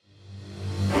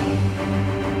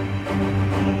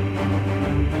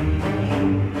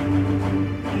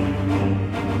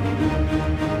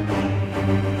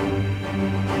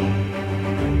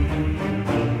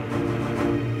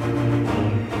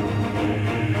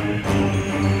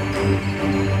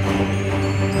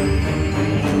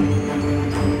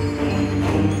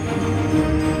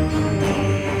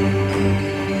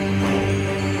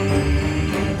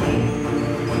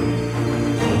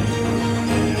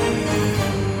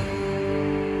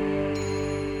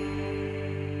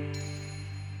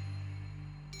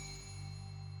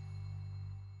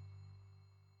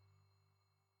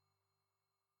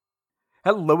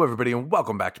Hello, everybody, and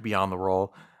welcome back to Beyond the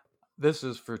Roll. This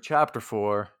is for Chapter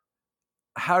 4.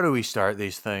 How do we start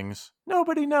these things?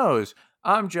 Nobody knows.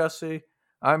 I'm Jesse.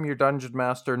 I'm your Dungeon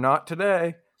Master. Not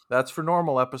today. That's for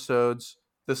normal episodes.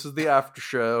 This is the after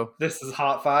show. This is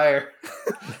hot fire.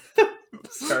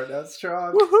 Starting out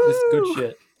strong. Woohoo! This is good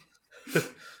shit.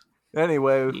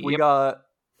 Anyway, Yep.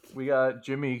 we got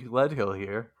Jimmy Leadhill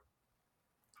here.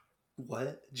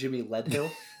 What? Jimmy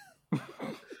Leadhill?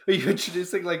 Are you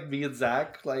introducing like me and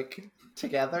Zach like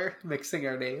together, mixing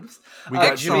our names? We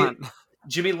got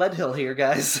Jimmy Leadhill here,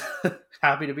 guys.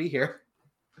 Happy to be here.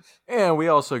 And we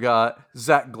also got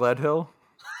Zach Gledhill.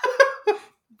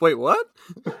 Wait, what?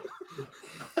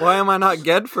 Why am I not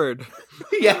Gedford?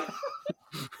 Yeah.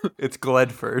 It's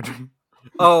Gledford.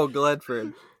 Oh,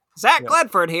 Gledford. Zach Yeah.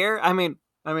 Gledford here. I mean,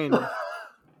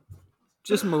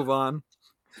 just move on.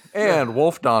 And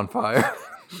Wolf Donfire.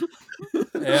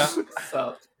 Yeah.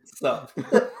 Sup.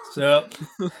 So,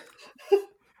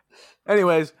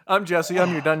 Anyways, I'm Jesse.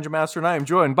 I'm your Dungeon Master, and I am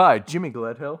joined by Jimmy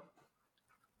Gledhill.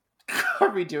 Are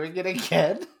we doing it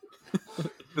again?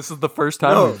 This is the first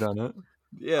time No. we've done it.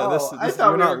 Yeah, I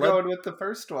thought we not were going with the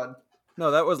first one.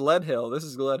 No, that was Leadhill. This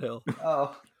is Gledhill.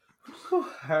 Oh. Whew.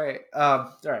 All right,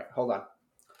 hold on.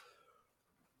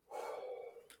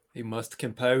 he must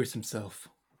compose himself.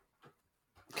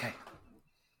 Okay.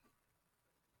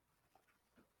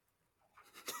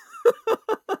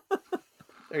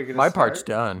 Are you gonna My start? part's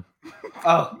done.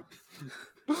 Oh.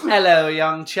 Hello,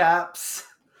 young chaps.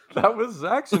 That was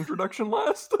Zach's introduction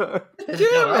last time.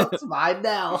 Well, it's mine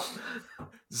now.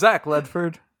 Zach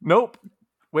Ledford. Nope.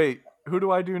 Wait, who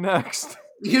do I do next?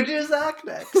 You do Zach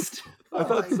next. I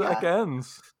thought my Zach God.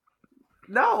 ends.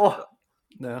 No.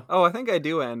 No. Oh, I think I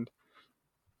do end.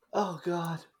 Oh,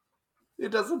 God. It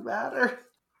doesn't matter.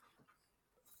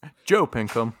 Joe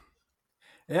Pinkham.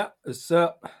 Yeah.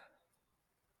 So,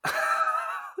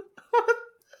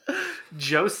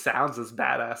 Joe sounds as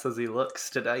badass as he looks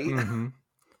tonight. Mm-hmm.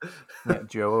 Yeah,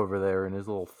 Joe over there in his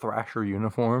little Thrasher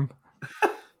uniform.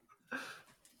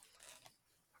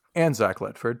 And Zach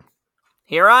Ledford.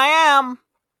 Here I am.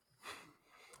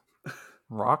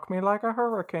 Rock me like a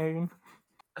hurricane.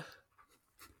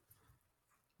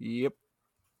 Yep.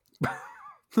 I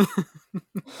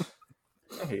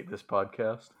hate this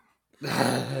podcast.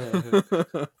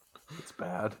 It's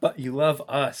bad. but you love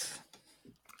us.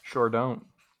 Sure don't.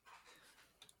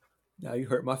 Now you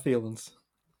hurt my feelings.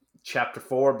 Chapter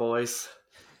 4, boys.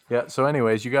 Yeah, so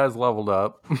anyways, you guys leveled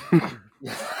up.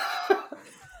 Let's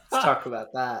talk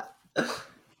about that.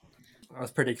 I was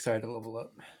pretty excited to level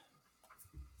up.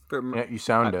 Yeah, you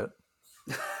sound it.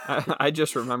 I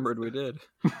just remembered we did.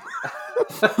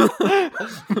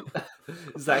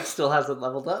 Zach still hasn't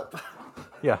leveled up.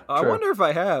 Yeah, I true. wonder if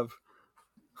I have.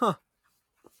 Huh.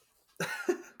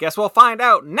 Guess we'll find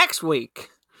out next week.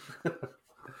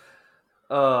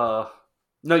 No,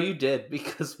 you did,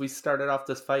 because we started off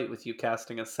this fight with you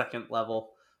casting a second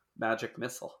level magic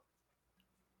missile.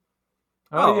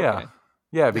 Oh, Oh, yeah. okay.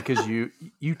 Yeah, because you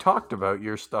talked about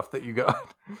your stuff that you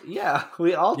got. Yeah,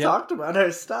 we all Yep. talked about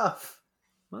our stuff.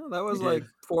 Well, that was We like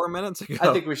did. 4 minutes ago.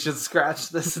 I think we should scratch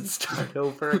this and start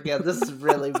over again. This is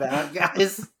really bad,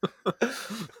 guys.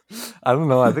 I don't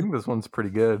know. I think this one's pretty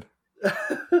good.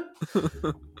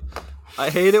 I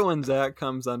hate it when Zach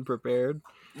comes unprepared.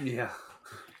 Yeah.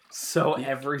 So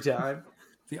every time.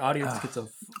 The audience gets a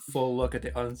full look at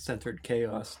the uncensored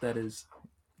chaos that is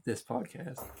this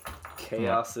podcast.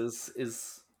 Chaos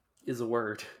is a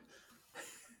word.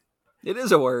 It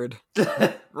is a word.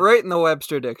 Right in the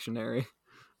Webster Dictionary.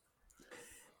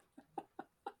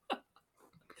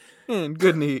 And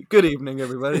good evening,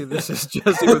 everybody. This is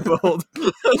Jesse with Bold.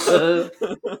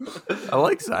 I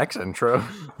like Zach's intro.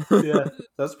 Yeah,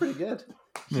 that's pretty good.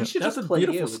 Yeah. You should That's just a play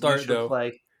beautiful you. start, You should though.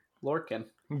 play Lorcan.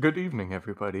 Good evening,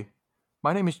 everybody.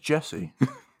 My name is Jesse.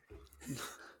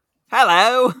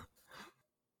 Hello.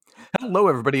 Hello,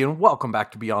 everybody, and welcome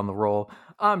back to Beyond the Roll.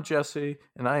 I'm Jesse,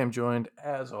 and I am joined,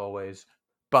 as always,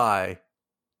 by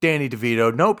Danny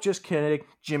DeVito. Nope, just kidding.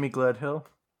 Jimmy Gledhill.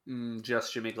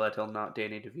 Just Jimmy Gledhill, not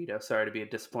Danny DeVito. Sorry to be a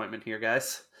disappointment here,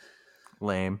 guys.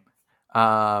 Lame.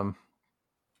 I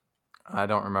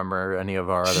don't remember any of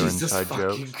our other Jesus inside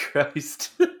fucking jokes.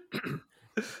 Christ.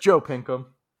 Joe Pinkham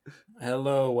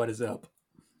Hello, what is up?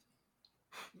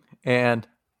 and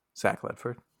Zach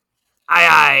Ledford. Aye,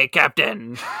 aye,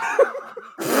 Captain.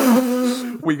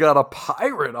 We got a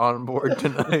pirate on board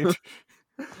tonight.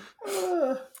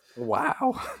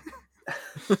 Wow.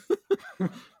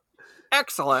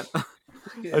 Excellent.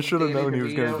 I should have known he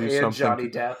was going to do and something. Johnny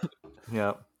Depp.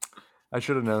 Yeah. I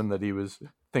should have known that he was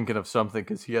thinking of something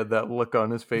because he had that look on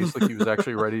his face like he was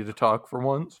actually ready to talk for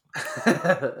once.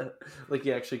 Like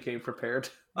you actually came prepared.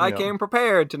 I Yeah. came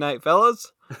prepared tonight,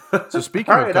 fellas. So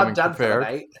speaking All of right, coming I'm done for the prepared,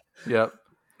 night. yep.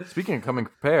 Speaking of coming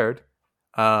prepared,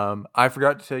 I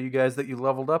forgot to tell you guys that you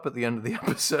leveled up at the end of the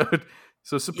episode.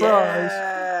 So surprise!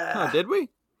 Yeah. Oh, did we?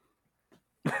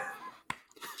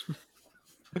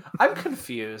 I'm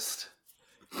confused.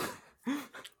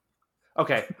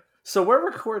 Okay, so we're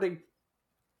recording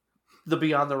the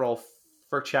Beyond the Roll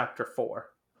for Chapter 4.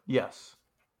 Yes.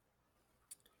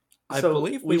 I So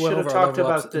believe we we went should have over our talked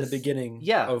level ups about in the this- beginning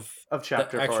yeah, of of the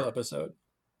Chapter actual 4. episode.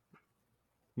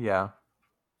 Yeah.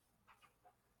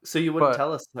 So you wouldn't But-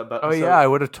 tell us about... Oh so- yeah, I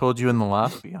would have told you in the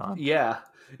last Beyond. Yeah.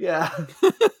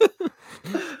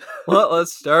 Well,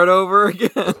 let's start over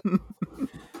again.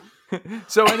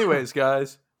 So anyways,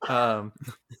 guys,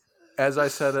 as I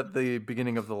said at the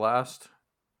beginning of the last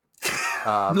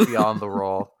Beyond the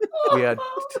Roll,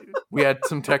 we had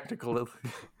some technical.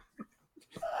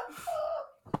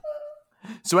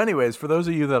 So anyways, for those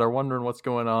of you that are wondering what's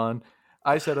going on,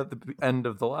 I said at the end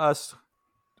of the last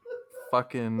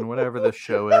fucking whatever this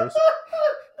show is,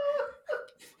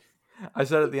 I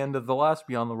said at the end of the last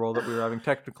Beyond the Roll that we were having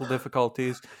technical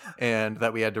difficulties and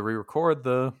that we had to re-record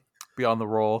the Beyond the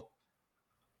Roll.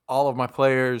 All of my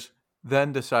players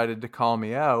then decided to call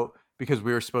me out because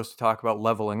we were supposed to talk about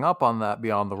leveling up on that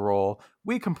Beyond the Roll.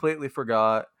 We completely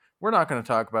forgot. We're not going to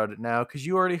talk about it now because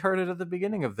you already heard it at the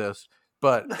beginning of this.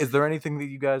 But is there anything that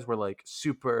you guys were like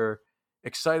super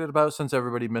excited about since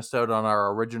everybody missed out on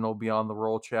our original Beyond the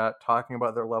Roll chat talking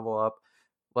about their level up?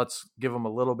 Let's give them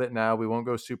a little bit now. We won't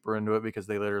go super into it because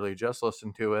they literally just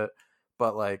listened to it.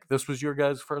 But like, this was your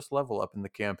guys' first level up in the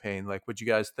campaign. Like, what'd you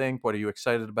guys think? What are you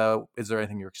excited about? Is there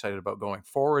anything you're excited about going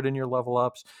forward in your level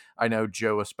ups? I know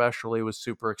Joe especially was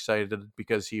super excited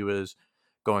because he was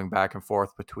going back and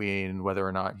forth between whether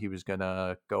or not he was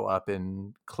gonna go up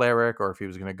in cleric or if he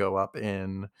was gonna go up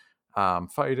in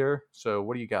fighter. So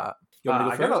what do you got? You want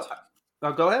me to go first?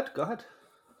 Oh, go ahead. Go ahead.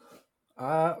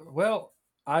 Well,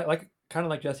 I kind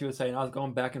of like Jesse was saying. I was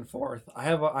going back and forth. I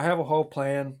have a whole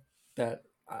plan that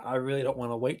I really don't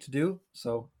want to wait to do.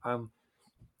 So I'm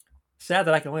sad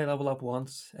that I can only level up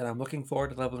once, and I'm looking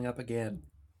forward to leveling up again.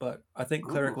 But I think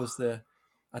cleric was the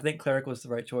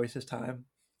right choice this time,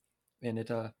 and it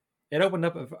opened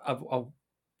up a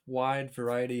wide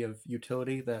variety of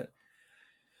utility that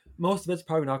most of it's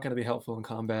probably not going to be helpful in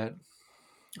combat.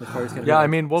 It's probably just gonna be Yeah, I like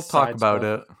mean, we'll talk side about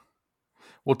stuff. it.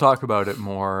 We'll talk about it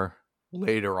more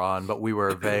later on, but we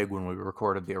were vague when we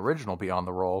recorded the original Beyond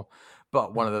the Roll.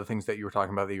 But one of the things that you were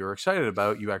talking about that you were excited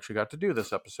about, you actually got to do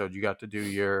this episode. You got to do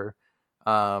your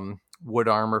wood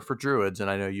armor for druids, and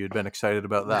I know you had been excited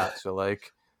about that. So,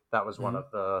 like, that was one of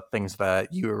the things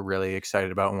that you were really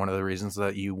excited about, and one of the reasons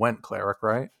that you went cleric,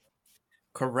 right?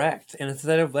 Correct. And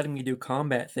instead of letting me do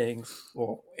combat things,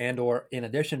 or in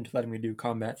addition to letting me do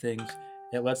combat things,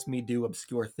 it lets me do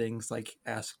obscure things like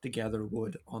ask to gather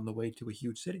wood on the way to a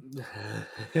huge city.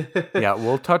 Yeah,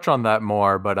 we'll touch on that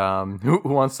more. But who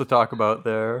wants to talk about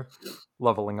their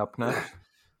leveling up next?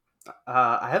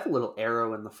 I have a little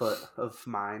arrow in the foot of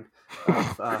mine.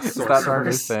 Of, Is that our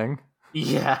new sorcerers. thing?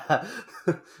 Yeah,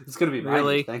 it's gonna be my new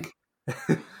Really? thing.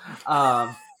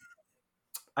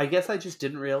 I guess I just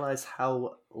didn't realize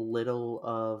how little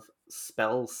of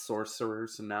spells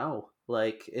sorcerers know.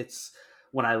 Like, it's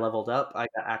when I leveled up, I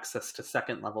got access to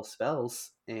second level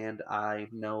spells, and I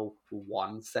know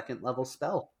 1 second level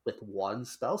spell with 1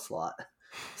 spell slot.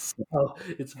 So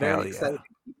it's Hell very yeah. exciting,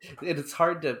 and it's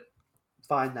hard to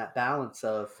find that balance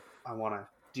of I want to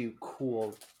do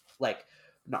cool, like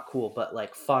not cool, but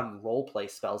like fun role play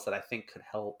spells that I think could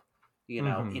help, you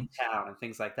know, Mhm. in town and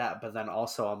things like that. But then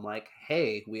also I'm like,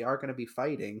 hey, we are going to be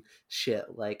fighting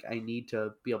shit. Like, I need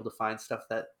to be able to find stuff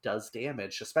that does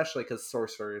damage, especially because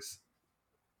sorcerers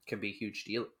can be huge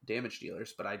damage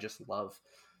dealers. But I just love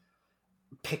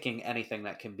picking anything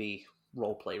that can be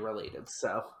role play related.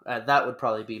 So that would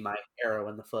probably be my arrow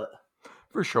in the foot.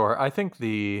 For sure. I think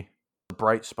the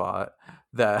bright spot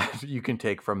that you can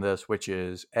take from this, which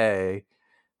is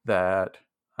that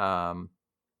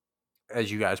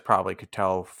as you guys probably could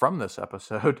tell from this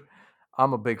episode,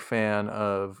 I'm a big fan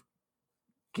of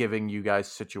giving you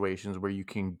guys situations where you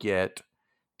can get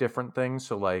different things.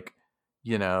 So, like,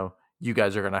 you know, you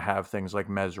guys are going to have things like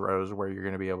Mesros where you're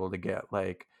going to be able to get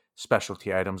like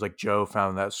specialty items. Like Joe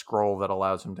found that scroll that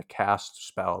allows him to cast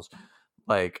spells,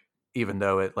 like, even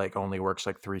though it like only works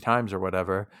like 3 times or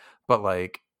whatever. But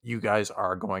like, you guys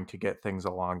are going to get things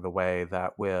along the way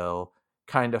that will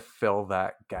kind of fill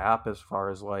that gap as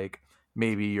far as like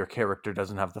maybe your character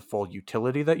doesn't have the full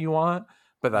utility that you want,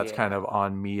 but that's Yeah. kind of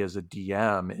on me as a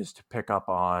DM, is to pick up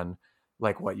on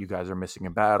like what you guys are missing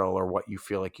in battle or what you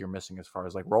feel like you're missing as far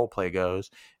as like role play goes,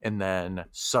 and then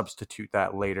substitute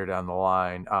that later down the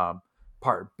line.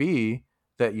 Part B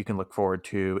that you can look forward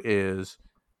to is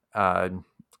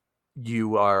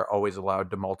you are always allowed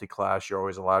to multi-class. You're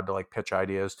always allowed to like pitch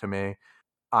ideas to me.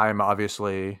 I'm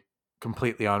obviously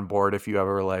completely on board if you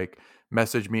ever like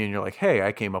message me and you're like, hey,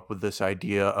 I came up with this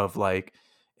idea of like,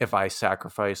 if I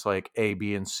sacrifice like A,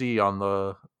 B, and C on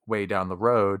the way down the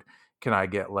road, can I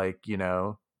get like, D,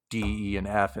 E, and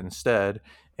F instead?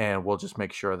 And we'll just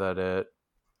make sure that it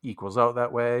equals out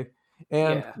that way.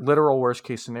 And Yeah. literal worst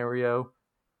case scenario,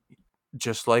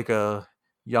 just like a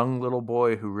young little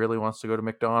boy who really wants to go to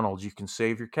McDonald's, you can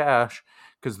save your cash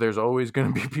because there's always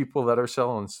going to be people that are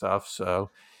selling stuff. So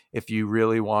if you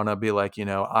really want to be like,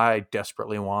 I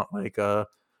desperately want like a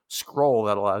scroll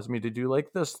that allows me to do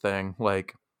like this thing,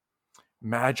 like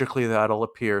magically that'll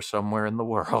appear somewhere in the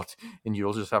world and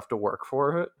you'll just have to work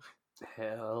for it.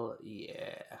 Hell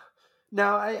yeah.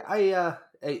 No, I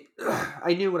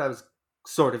knew what I was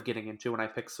sort of getting into when I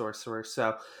picked Sorcerer,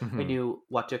 so I knew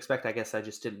what to expect. I guess I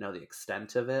just didn't know the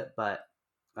extent of it, but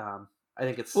I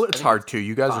think it's... Well, I it's think hard too.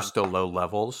 You guys are fun. still low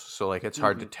levels, so like it's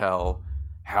hard to tell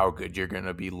how good you're going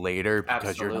to be later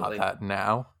because you're not Absolutely. that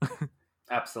now.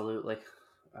 Absolutely.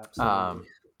 Absolutely.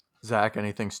 Zach,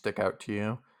 anything stick out to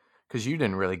you? Because you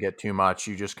didn't really get too much.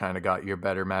 You just kind of got your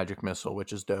better magic missile,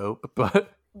 which is dope.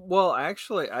 But Well,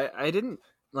 actually, I didn't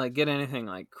like get anything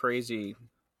like crazy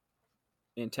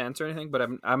intense or anything, but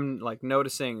I'm like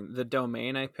noticing the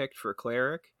domain I picked for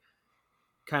cleric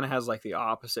kind of has like the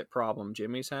opposite problem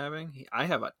Jimmy's having. I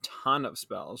have a ton of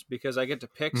spells because I get to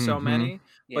pick so many,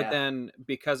 Yeah. but then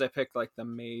because I picked like the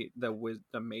mage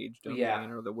domain Yeah.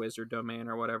 or the wizard domain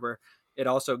or whatever, it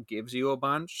also gives you a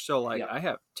bunch. So like Yep. I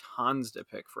have tons to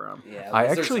pick from. Yeah, I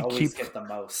wizards actually always keep- get the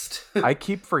most. I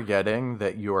keep forgetting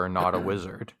that you are not a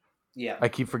wizard. Yeah. I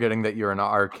keep forgetting that you're an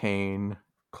arcane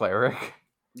cleric.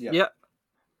 Yep. Yeah.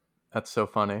 That's so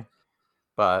funny.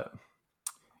 But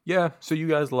yeah, so you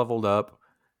guys leveled up.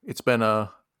 It's been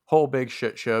a whole big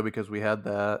shit show because we had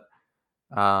that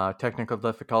technical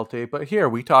difficulty. But here,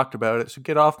 we talked about it, so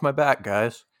get off my back,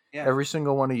 guys. Yeah. Every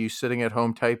single one of you sitting at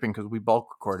home typing because we bulk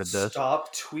recorded this.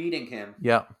 Stop tweeting him.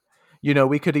 Yeah.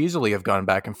 We could easily have gone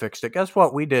back and fixed it. Guess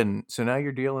what? We didn't. So now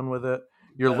you're dealing with it.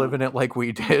 You're No. living it like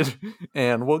we did.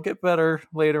 And we'll get better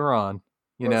later on.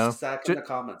 Roast Zach in the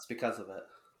comments because of it.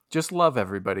 Just love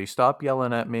everybody. Stop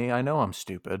yelling at me. I know I'm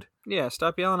stupid. Yeah,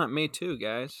 stop yelling at me too,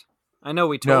 guys. I know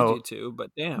we told No. you to, but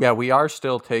damn. Yeah, we are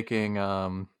still taking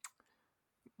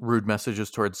rude messages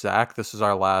towards Zach. This is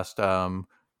our last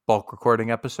bulk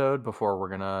recording episode before we're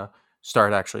going to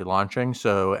start actually launching.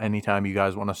 So anytime you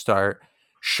guys want to start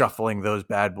shuffling those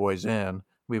bad boys in,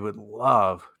 we would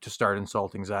love to start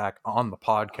insulting Zach on the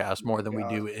podcast more than we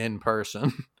do in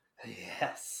person.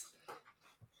 Yes.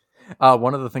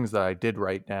 One of the things that I did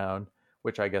write down,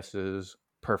 which I guess is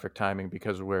perfect timing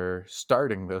because we're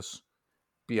starting this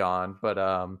Beyond, but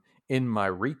in my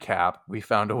recap, we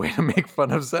found a way to make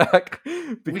fun of Zach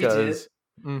because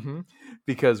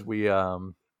because we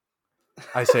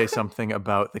I say something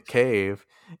about the cave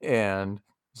and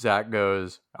Zach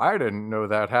goes, I didn't know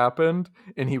that happened,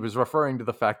 and he was referring to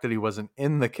the fact that he wasn't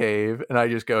in the cave, and I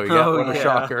just go, yeah, Oh, what a yeah.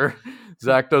 shocker.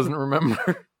 Zach doesn't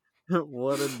remember.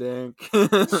 What a dink.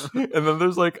 And then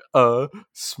there's like a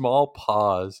small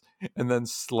pause, and then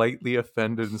slightly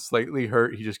offended and slightly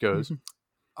hurt, he just goes,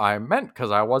 I meant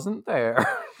because I wasn't there.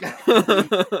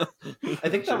 I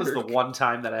think that was the one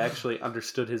time that I actually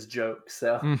understood his joke.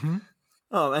 So,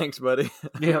 Oh, thanks, buddy.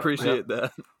 I Yep, appreciate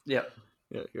that. yep.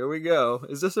 Yeah, here we go.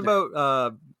 Is this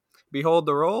about Behold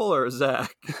the Roll or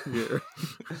Zach? Here?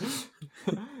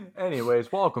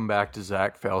 Anyways, welcome back to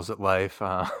Zach Fails at Life.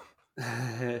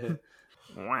 You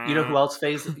know who else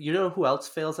fails? You know who else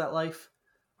fails at life?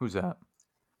 Who's that?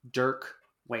 Dirk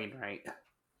Wainwright.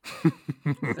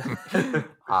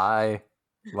 I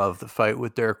love the fight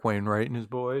with Derek Wainwright and his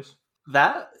boys.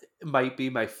 That might be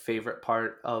my favorite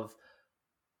part of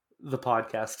the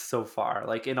podcast so far.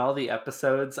 Like in all the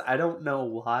episodes, I don't know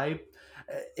why.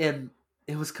 And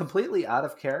it was completely out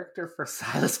of character for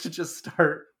Silas to just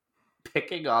start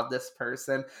picking on this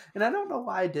person. And I don't know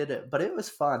why I did it, but it was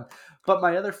fun. But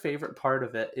my other favorite part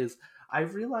of it is I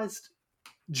realized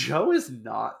Joe is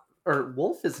not, or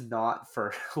Wolf is not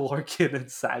for Lorcan and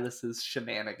Silas's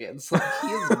shenanigans. Like he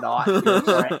is not here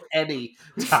for any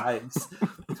times.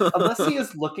 Unless he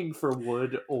is looking for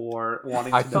wood or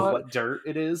wanting to know what dirt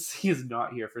it is, he is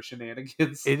not here for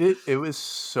shenanigans. It was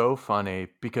so funny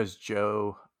because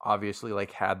Joe obviously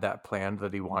like had that planned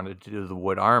that he wanted to do the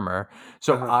wood armor.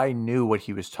 So Uh-huh. I knew what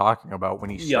he was talking about when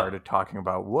he Yeah. started talking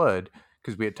about wood,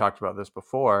 because we had talked about this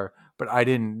before, but I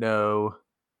didn't know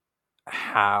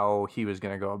how he was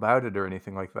going to go about it or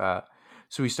anything like that.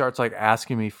 So he starts like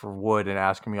asking me for wood and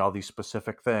asking me all these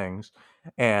specific things,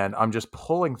 and I'm just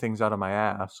pulling things out of my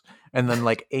ass. And then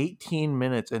like 18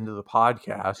 minutes into the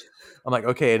podcast, I'm like,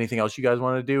 okay, anything else you guys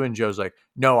want to do? And Joe's like,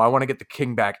 no, I want to get the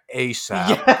king back ASAP.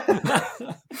 Yeah.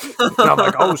 And I'm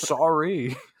like, oh,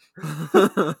 sorry.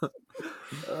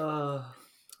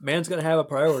 Man's gonna have a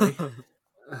priority.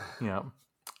 Yeah.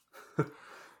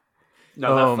 No,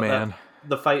 Oh man.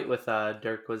 the fight with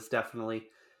Dirk was definitely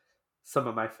some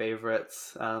of my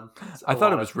favorites. I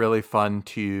thought it was really fun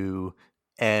to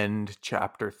end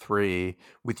chapter 3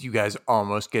 with you guys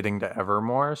almost getting to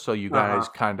Evermore. So you guys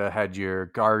kind of had your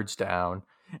guards down.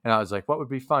 And I was like, what would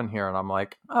be fun here? And I'm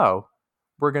like, oh,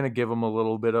 we're going to give them a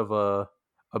little bit of a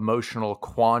emotional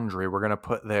quandary. We're going to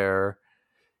put their,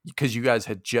 because you guys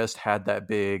had just had that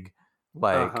big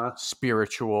like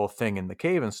spiritual thing in the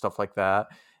cave and stuff like that.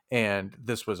 And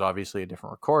this was obviously a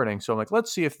different recording. So I'm like,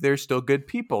 let's see if they're still good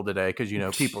people today. Because, you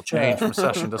know, people change from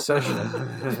session to session.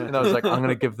 And I was like, I'm going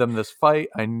to give them this fight.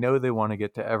 I know they want to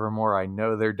get to Evermore. I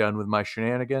know they're done with my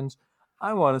shenanigans.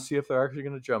 I want to see if they're actually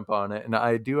going to jump on it. And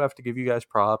I do have to give you guys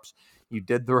props. You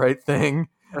did the right thing.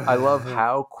 I love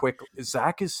how quick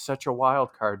Zach is such a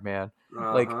wild card, man.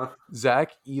 Like,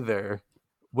 Zach either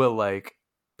will, like,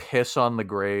 piss on the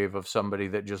grave of somebody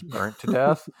that just burnt to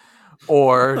death,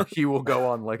 or he will go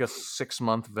on like a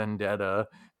 6-month vendetta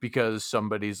because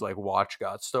somebody's like watch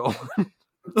got stolen.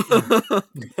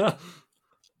 I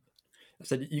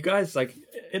said, you guys, like,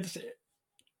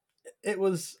 it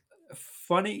was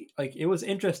funny, like it was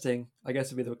interesting, I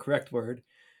guess would be the correct word,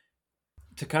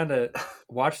 to kind of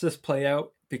watch this play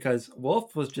out, because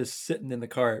Wolf was just sitting in the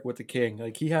cart with the king,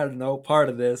 like he had no part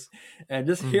of this, and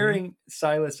just hearing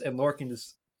Silas and Lorcan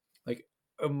just like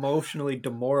emotionally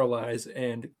demoralize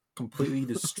and completely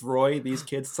destroy these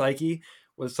kids' psyche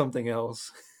was something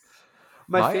else.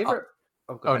 My favorite.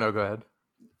 No, go ahead.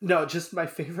 No, just my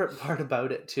favorite part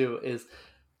about it too is,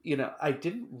 you know, I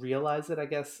didn't realize it, I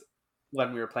guess,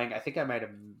 when we were playing. I think I might have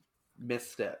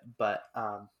missed it, but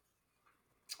I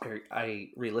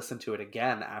re-listened to it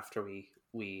again after we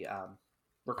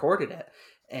recorded it,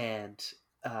 and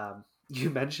you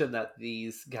mentioned that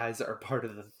these guys are part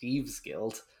of the Thieves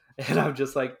Guild. And I'm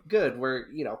just like, good,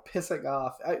 we're, you know, pissing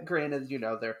off. Granted, you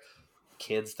know, they're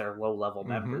kids, they're low-level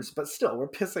members, but still, we're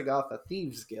pissing off a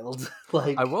Thieves Guild.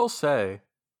 Like, I will say,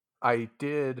 I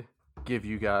did give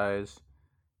you guys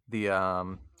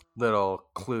the little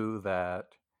clue that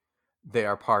they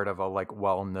are part of a, like,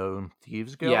 well-known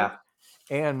Thieves Guild. Yeah.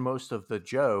 And most of the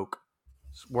joke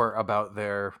were about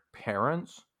their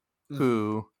parents,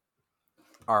 who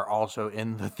are also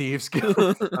in the Thieves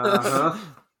Guild.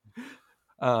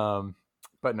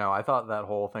 But no, I thought that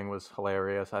whole thing was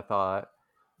hilarious. I thought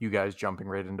you guys jumping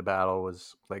right into battle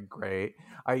was like great.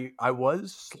 I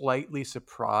was slightly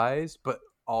surprised, but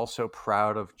also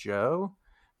proud of Joe,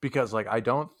 because like I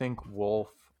don't think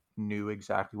Wolf knew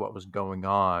exactly what was going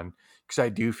on, because I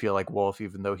do feel like Wolf,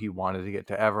 even though he wanted to get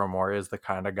to Evermore, is the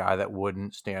kind of guy that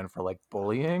wouldn't stand for like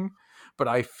bullying. But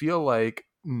I feel like,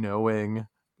 knowing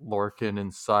Lorcan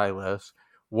and Silas,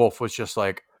 Wolf was just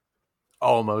like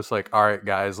almost like, all right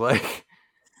guys, like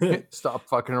stop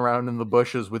fucking around in the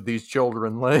bushes with these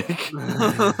children, like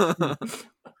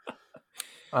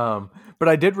but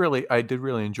I did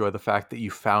really enjoy the fact that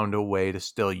you found a way to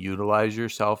still utilize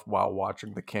yourself while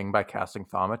watching the king by casting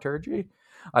Thaumaturgy.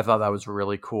 I thought that was a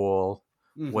really cool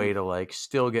way to like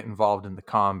still get involved in the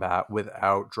combat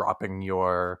without dropping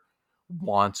your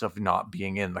wants of not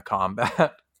being in the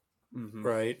combat.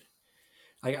 Right.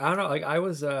 Like, I don't know, like I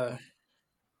was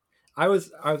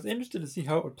interested to see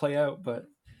how it would play out, but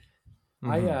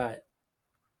I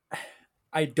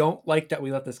don't like that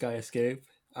we let this guy escape.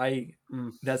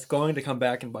 That's going to come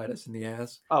back and bite us in the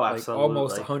ass. Oh, like, absolutely.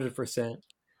 almost 100%.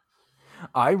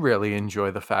 I really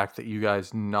enjoy the fact that you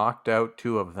guys knocked out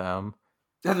 2 of them.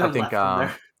 And I think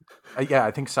I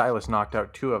think Silas knocked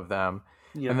out 2 of them.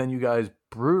 Yeah. And then you guys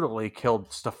brutally killed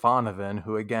Stefanovan,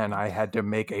 who, again, I had to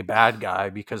make a bad guy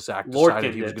because Zach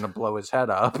decided he was going to blow his head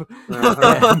up.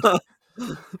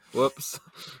 Whoops.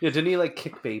 Yeah, didn't he like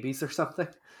kick babies or something?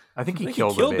 I think he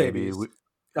killed a baby.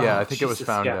 I think it was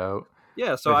found out.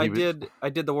 Yeah, so I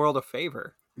did the world a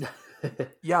favor.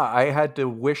 Yeah, I had to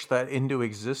wish that into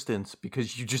existence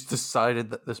because you just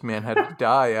decided that this man had to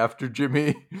die after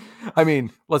Jimmy. I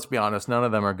mean, let's be honest, none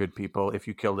of them are good people. If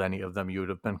you killed any of them, you would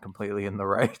have been completely in the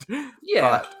right.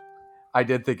 Yeah. But I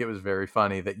did think it was very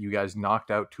funny that you guys knocked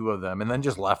out 2 of them and then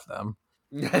just left them.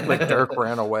 Like Dirk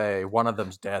ran away, one of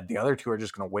them's dead. The other two are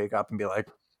just gonna wake up and be like,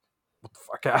 "What the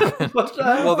fuck happened?" What the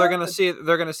hell Well, they're gonna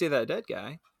happened? see that dead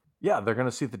guy. Yeah, they're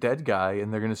gonna see the dead guy,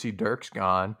 and they're gonna see Dirk's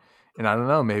gone, and I don't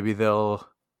know. Maybe they'll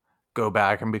go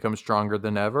back and become stronger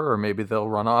than ever, or maybe they'll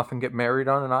run off and get married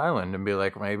on an island and be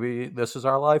like, maybe this is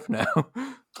our life now.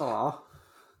 Aw. Oh,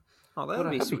 What that'd a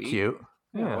be That'd sweet. be cute.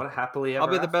 Yeah, Yeah, what a happily ever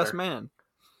I'll be the best after. man.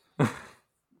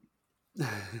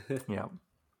 yeah.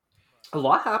 A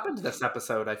lot happened this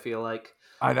episode, I feel like.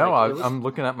 I know. Like, it was- I'm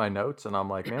looking at my notes, and I'm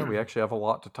like, man, we actually have a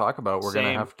lot to talk about. We're gonna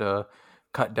Same. have to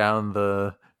cut down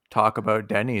the talk about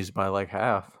Denny's by like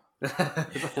half.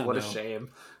 What a No. shame.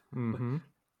 Hmm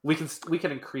We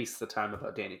can increase the time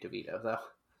about Danny DeVito though.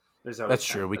 There's always That's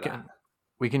time true. for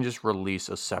We can just release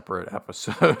a separate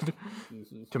episode that.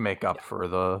 Mhm. to make up for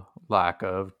the lack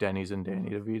of Denny's and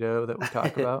Danny DeVito that we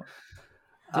talk about.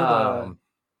 Uh,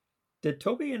 Did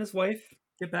Toby and his wife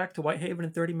get back to Whitehaven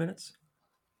in 30 minutes?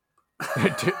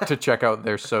 to check out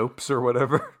their soaps or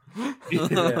whatever.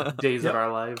 Yeah, Days Yep. of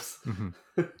Our Lives. Mhm.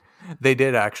 They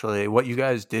did actually. What you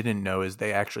guys didn't know is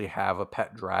they actually have a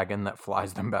pet dragon that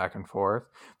flies them back and forth.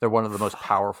 They're one of the most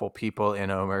powerful people in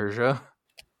Omersia.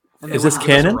 And Is they this wouldn't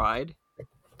give us a canon? Ride?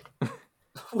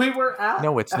 We were at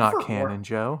No, it's not Evermore. canon,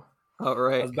 Joe. Oh, I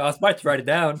right. was about to write it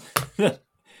down.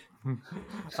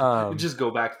 Just go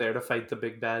back there to fight the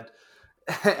big bad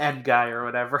end guy or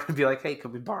whatever and be like, hey,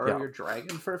 can we borrow Yeah. your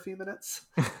dragon for a few minutes?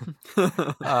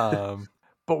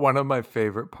 But one of my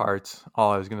favorite parts,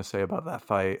 all I was going to say about that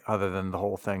fight, other than the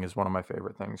whole thing, is one of my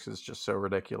favorite things. It's just so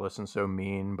ridiculous and so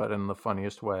mean, but in the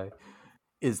funniest way,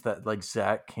 is that like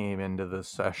Zach came into this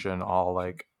session all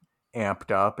like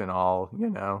amped up and all,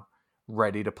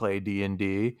 ready to play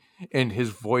D&D, and his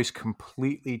voice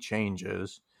completely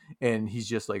changes, and he's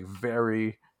just like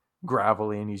very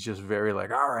gravelly, and he's just very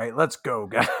like, all right, let's go,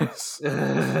 guys.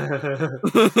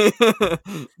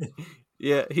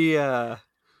 Yeah,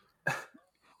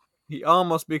 he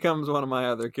almost becomes one of my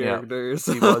other characters.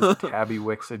 He was Tabby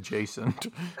Wicks adjacent.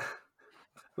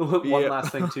 One Yeah.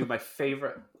 last thing too, my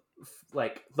favorite,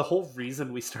 like the whole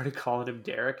reason we started calling him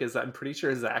Derek is I'm pretty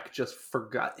sure Zach just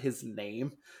forgot his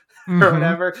name or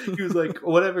whatever. He was like,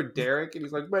 whatever, Derek, and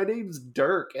he's like, my name's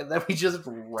Dirk, and then we just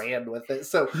ran with it.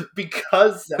 So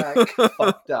because Zach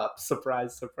fucked up,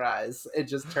 surprise, surprise, it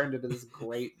just turned into this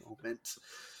great moment.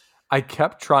 I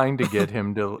kept trying to get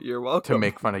him to You're welcome.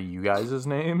 make fun of you guys'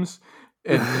 names,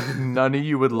 and none of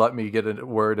you would let me get a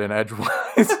word in edgewise.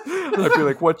 I'd be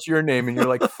like, what's your name? And you're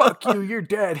like, fuck you, your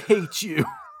dad hates you.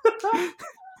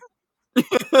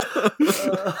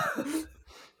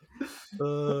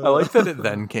 I like that it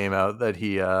then came out that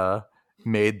he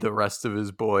made the rest of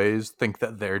his boys think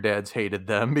that their dads hated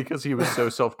them because he was so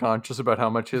self-conscious about how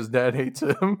much his dad hates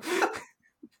him.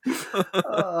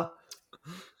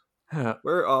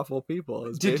 We're awful people,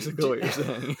 is basically what you're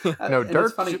saying. No, And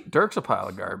it's funny. Dirk's a pile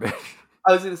of garbage.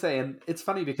 I was going to say, and it's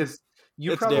funny because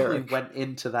you It's probably Derek. went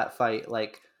into that fight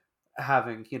like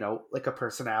having, like a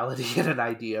personality and an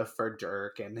idea for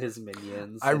Dirk and his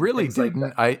minions. I and really things like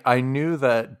didn't. that. I knew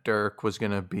that Dirk was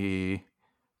gonna be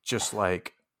just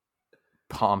like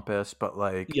pompous, but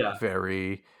like Yeah.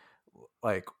 very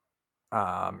like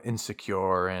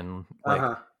insecure and like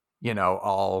Uh-huh.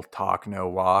 all talk no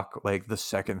walk. Like the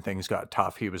second things got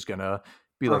tough, he was gonna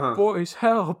be like, Uh-huh. "Boys,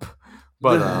 help!"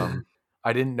 But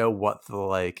I didn't know what the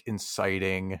like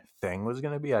inciting thing was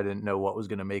gonna be. I didn't know what was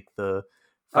gonna make the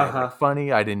fight like,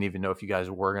 funny. I didn't even know if you guys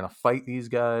were gonna fight these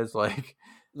guys. Like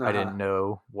I didn't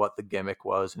know what the gimmick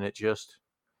was, and it just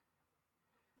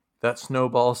that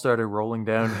snowball started rolling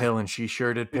downhill, and she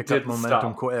sure did pick up didn't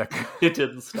momentum stop. quick. It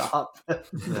didn't stop.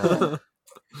 Yeah.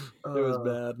 It was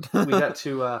bad. We got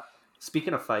to,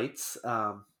 speaking of fights,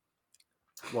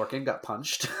 Lorcan got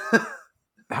punched.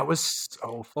 That was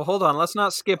so. Well, hold on. Let's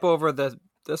not skip over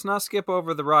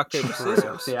the rock paper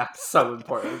scissors. Yeah, so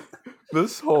important.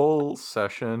 This whole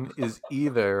session is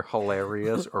either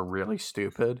hilarious or really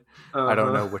stupid. I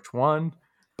don't know which one,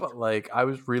 but like I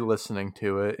was re-listening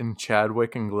to it, and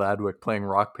Chadwick and Gladwick playing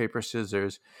rock paper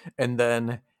scissors, and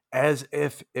then as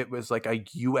if it was like a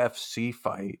UFC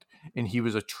fight and he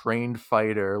was a trained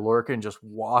fighter, Lorcan just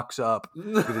walks up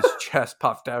with his chest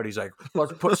puffed out. He's like,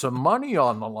 "Let's put some money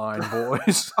on the line,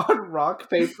 boys." On rock,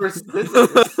 paper,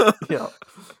 scissors. Yeah.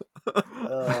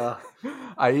 Uh,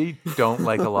 I don't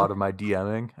like a lot of my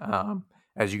DMing.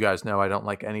 As you guys know, I don't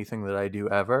like anything that I do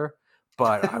ever.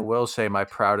 But I will say my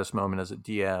proudest moment as a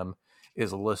DM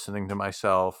is listening to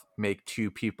myself make two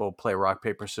people play rock,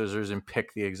 paper, scissors and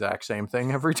pick the exact same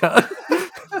thing every time.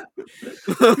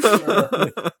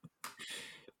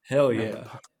 Hell yeah.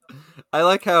 I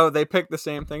like how they picked the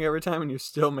same thing every time, and you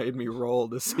still made me roll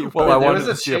to see. Well, There I was wanted a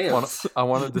to see if one. chance. I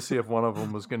wanted to see if one of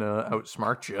them was gonna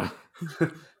outsmart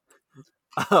you.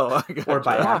 Oh, I got Or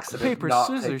by you. Rock, accident, paper, not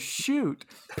scissors, pick- shoot,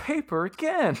 paper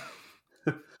again.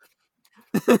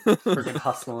 freaking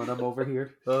hustling them over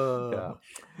here. Yeah.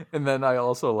 And then I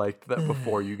also liked that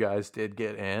before you guys did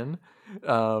get in,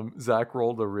 Zach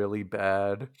rolled a really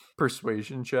bad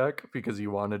persuasion check because he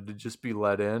wanted to just be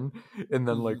let in. And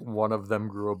then, like, one of them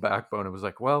grew a backbone and was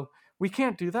like, well, we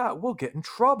can't do that. We'll get in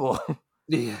trouble.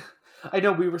 Yeah, I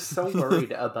know. We were so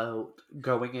worried about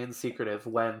going in secretive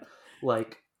when,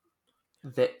 like,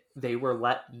 they were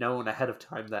let known ahead of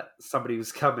time that somebody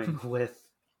was coming with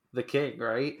the king,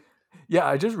 right? Yeah,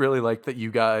 I just really liked that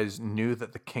you guys knew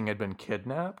that the king had been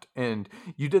kidnapped, and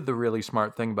you did the really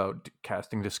smart thing about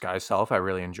casting disguise self. I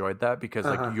really enjoyed that because,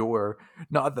 like, Uh-huh. you're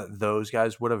not that those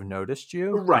guys would have noticed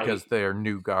you Right. because they're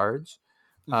new guards.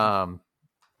 Mhm.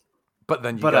 But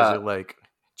then you But, guys are like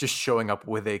just showing up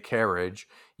with a carriage.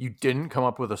 You didn't come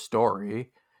up with a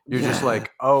story. You're just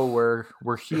like, oh,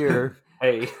 we're here.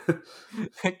 Hey,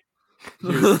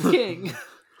 Here's the king.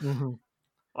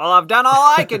 Well, I've done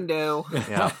all I can do.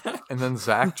 Yeah. And then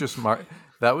Zach just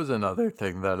that was another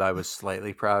thing that I was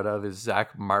slightly proud of is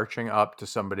Zach marching up to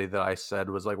somebody that I said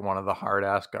was like one of the hard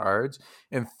ass guards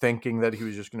and thinking that he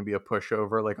was just going to be a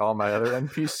pushover like all my other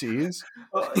NPCs.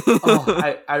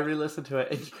 I re-listened to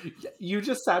it, and you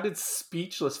just sounded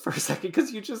speechless for a second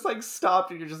because you just like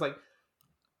stopped and you're just like,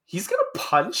 he's gonna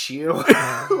punch you.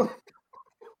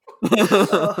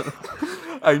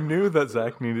 I knew that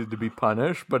Zach needed to be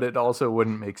punished, but it also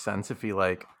wouldn't make sense if he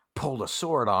like pulled a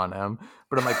sword on him.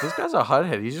 But I'm like, this guy's a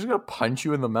hothead. He's just gonna punch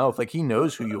you in the mouth. Like he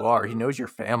knows who you are. He knows your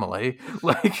family.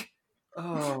 Like,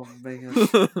 Oh man.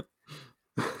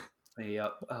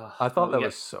 Yep. I thought that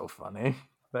was so funny.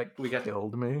 That we got-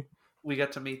 killed me. We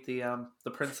got to meet the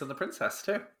prince and the princess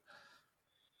too.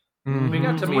 Mhm. We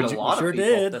got to meet What'd a you- lot sure of people.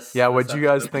 did. Yeah, this what'd you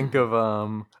guys episode. think of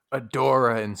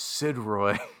Adora and Sid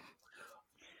Roy?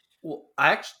 Well,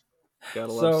 I actually.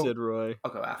 Gotta love So- Sid Roy.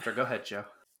 I'll go after. Go ahead, Joe.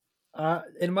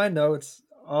 In my notes,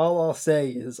 all I'll say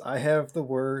is I have the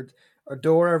word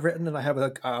Adora written, and I have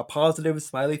a positive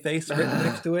smiley face written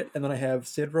next to it, and then I have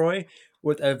Sid Roy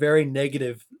with a very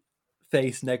negative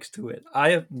face next to it. I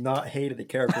have not hated the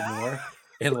character more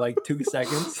in like 2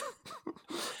 seconds.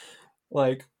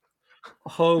 Like,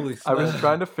 holy I was smokes.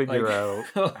 trying to figure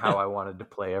Like- out how I wanted to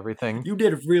play everything. You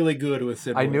did really good with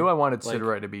Sid Roy. I knew I wanted Sid Like-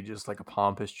 Roy to be just like a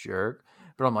pompous jerk,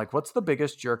 but I'm like, what's the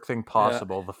biggest jerk thing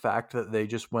possible? The fact that they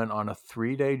just went on a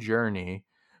 3-day journey,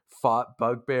 fought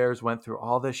bugbears, went through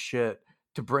all this shit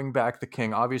to bring back the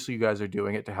king. Obviously, you guys are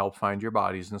doing it to help find your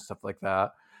bodies and stuff like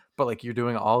that. But like you're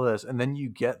doing all this, and then you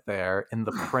get there, and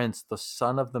the prince, the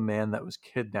son of the man that was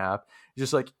kidnapped, is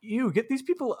just like, ew, get these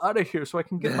people out of here so I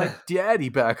can get my daddy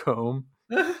back home.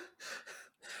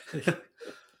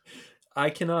 I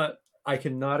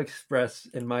cannot express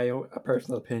in my own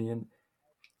personal opinion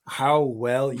how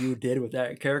well you did with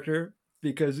that character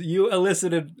because you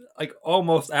elicited like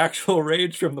almost actual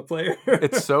rage from the player.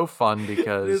 It's so fun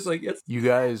because It's like it's you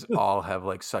guys all have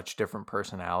like such different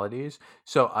personalities.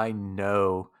 So I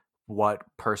know what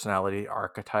personality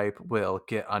archetype will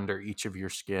get under each of your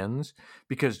skins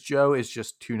because Joe is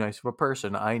just too nice of a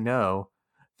person. I know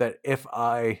that if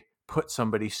I put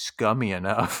somebody scummy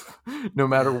enough, no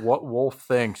matter what Wolf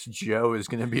thinks, Joe is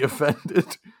going to be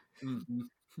offended. Mhm.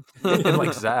 And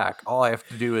like Zach, all I have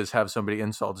to do is have somebody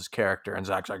insult his character, and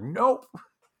Zach's like, "Nope,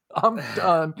 I'm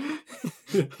done."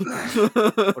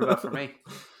 What about for me?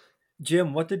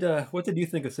 Jim. What did you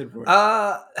think of Sid Roy?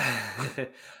 I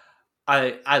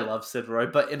love Sid Roy,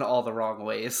 but in all the wrong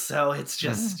ways. So it's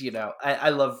just I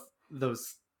love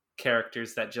those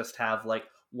characters that just have like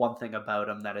one thing about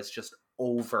him that is just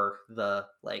over the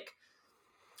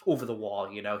wall.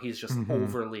 He's just Mhm.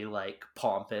 overly like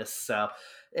pompous. So,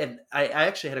 and I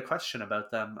actually had a question about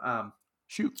them.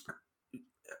 Shoot.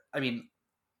 I mean,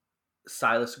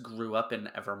 Silas grew up in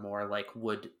Evermore. Like,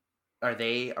 are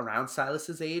they around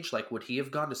Silas's age? Like, would he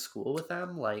have gone to school with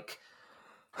them? Like,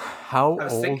 How I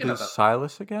was old thinking is about-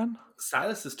 Silas again?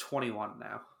 Silas is 21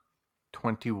 now.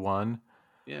 21.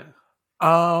 Yeah.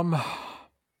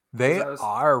 They That was-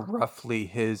 are roughly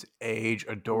his age.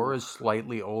 Adora's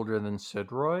slightly older than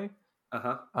Sid Roy.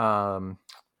 Uh-huh.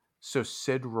 So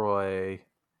Sid Roy,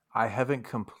 I haven't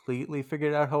completely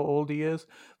figured out how old he is,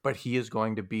 but he is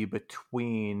going to be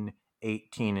between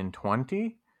 18 and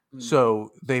 20. Mm.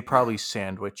 So they probably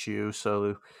sandwich you.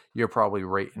 So you're probably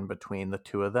right in between the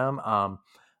two of them.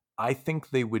 I think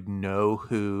they would know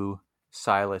who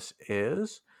Silas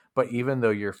is, but even though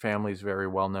your family's very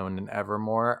well known in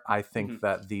Evermore, I think Mhm.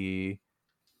 that the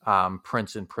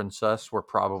Prince and Princess were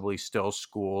probably still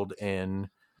schooled in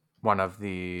one of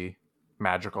the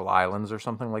magical islands or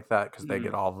something like that, because they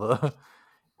get all the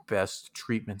best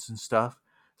treatments and stuff.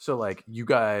 So like you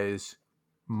guys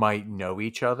might know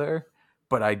each other,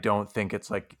 but I don't think it's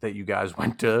like that you guys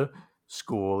went to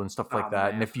school and stuff like that.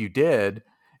 Man. And if you did,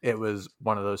 it was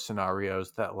one of those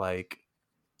scenarios that like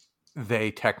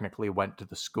they technically went to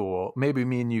the school. Maybe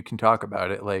me and you can talk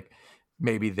about it. Like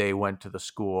maybe they went to the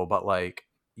school, but like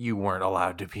you weren't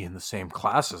allowed to be in the same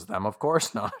class as them. Of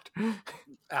course not.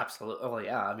 Absolutely. Oh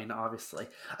yeah. I mean, obviously.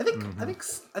 I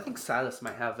think Silas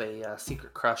might have a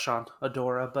secret crush on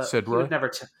Adora, but Sid he Roy? would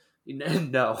never.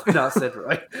 No, not Sid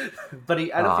Roy. But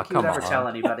I don't think he would come ever on. tell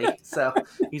anybody. So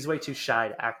he's way too shy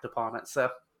to act upon it. So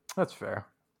That's fair.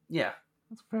 yeah.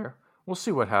 That's fair. We'll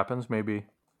see what happens. Maybe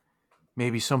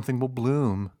something will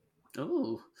bloom.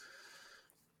 Ooh.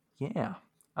 Yeah.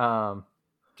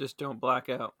 Just don't black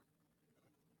out.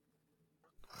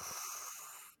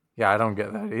 Yeah, I don't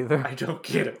get that either. I don't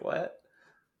get it. What?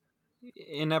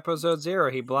 In episode 0,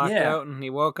 he blacked Yeah. out and he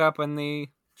woke up and the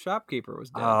shopkeeper was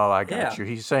dead. Oh, I got Yeah. you.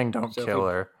 He's saying don't So if kill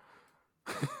he- her.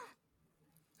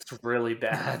 It's really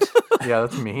bad. Yeah,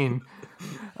 that's mean.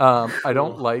 I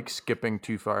don't Cool. like skipping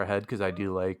too far ahead because I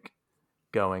do like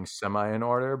going semi in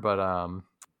order, but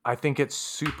I think it's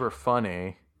super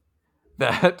funny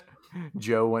that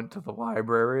Joe went to the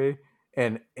library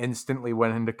and instantly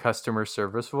went into customer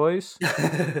service voice.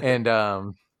 And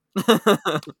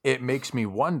it makes me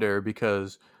wonder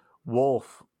because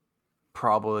Wolf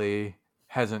probably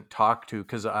hasn't talked to,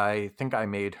 because I think I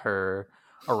made her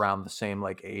around the same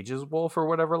like age as Wolf or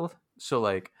whatever. So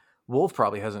like Wolf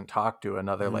probably hasn't talked to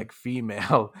another Mhm. like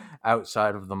female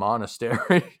outside of the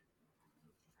monastery.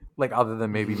 Like other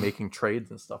than maybe making trades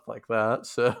and stuff like that.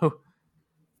 So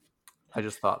I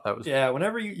just thought that was Yeah,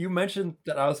 whenever you mentioned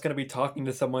that I was going to be talking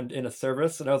to someone in a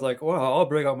service, and I was like, well, I'll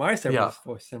bring out my service Yeah.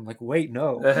 voice. And I'm like, wait,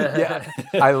 no. Yeah,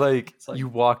 I like, It's like- you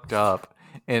walked up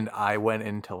and I went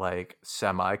into like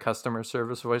semi customer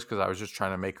service voice because I was just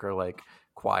trying to make her like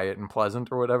quiet and pleasant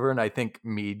or whatever. And I think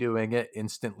me doing it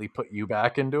instantly put you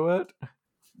back into it.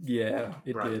 Yeah,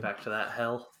 it Brought you did. back to that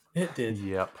hell. It did.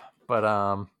 Yep.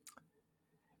 But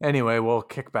anyway, we'll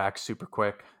kick back super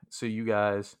quick. So you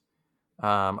guys,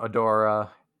 Adora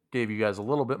gave you guys a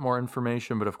little bit more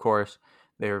information, but of course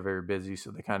they were very busy, so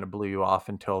they kind of blew you off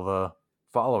until the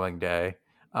following day.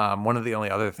 One of the only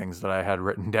other things that I had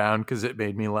written down, because it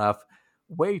made me laugh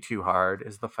way too hard,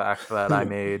 is the fact that I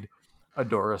made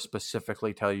Adora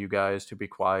specifically tell you guys to be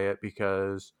quiet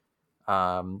because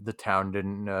the town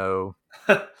didn't know.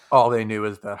 All they knew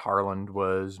is that Harland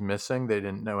was missing. They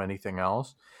didn't know anything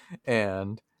else.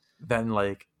 And then,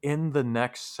 like, in the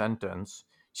next sentence,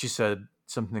 she said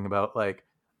something about, like,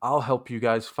 I'll help you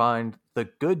guys find the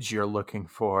goods you're looking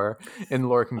for. And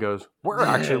Lorcan goes, we're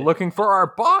actually looking for our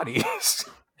bodies.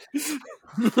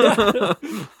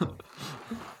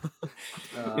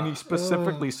 And he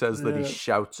specifically says that he yeah.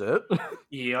 shouts it.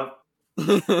 Yep.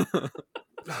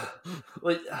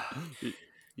 Like,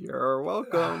 You're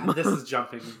welcome. this is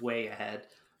jumping way ahead,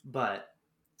 but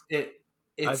it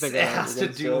think I know has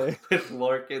what to you're gonna do say. with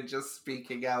Lorcan just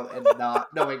speaking out and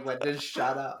not knowing when to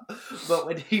shut up. But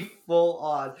when he full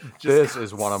on just This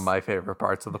is one of my favorite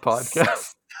parts of the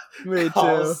podcast. Me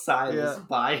calls too. Silas Yeah.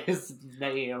 by his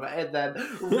name and then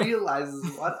realizes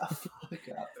what a fuck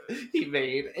up he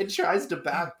made and tries to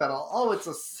backpedal. Oh, it's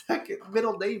a second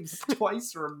middle name's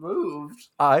twice removed.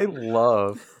 I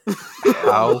love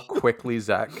how quickly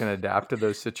Zach can adapt to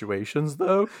those situations,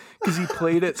 though, because he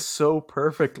played it so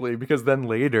perfectly. Because then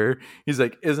later, he's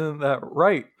like, isn't that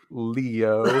right,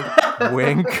 Leo?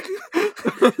 Wink.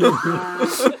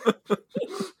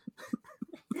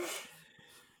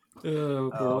 Oh,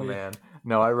 boy. Oh, man.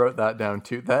 No, I wrote that down,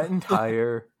 too. That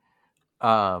entire,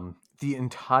 the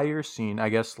entire scene, I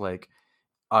guess, like,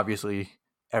 obviously,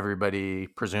 everybody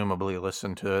presumably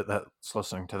listened to it that's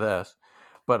listening to this.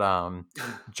 But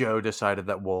Joe decided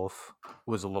that Wolf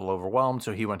was a little overwhelmed,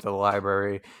 so he went to the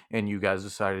library, and you guys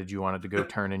decided you wanted to go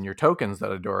turn in your tokens that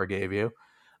Adora gave you.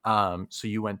 So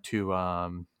you went to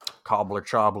Cobbler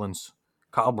Choblin's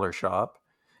cobbler shop,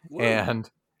 and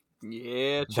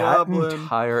Yeah, that Choblin.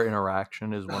 entire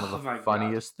interaction is one of Oh the my God.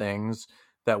 funniest things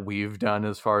that we've done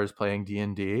as far as playing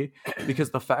D&D,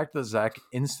 because the fact that Zach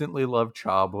instantly loved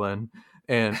Choblin,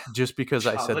 and just because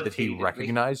I said Choblin that he hated me.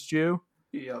 recognized you,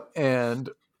 Yep. and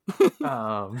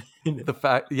the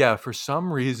fact, for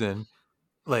some reason,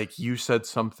 like you said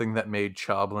something that made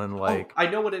Choblin like I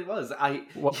know what it was.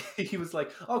 what? He was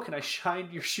like, "Oh, can I shine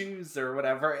your shoes or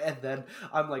whatever?" And then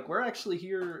I'm like, "We're actually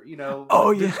here,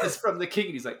 Oh this yeah, is from the king."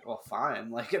 And he's like, "Well,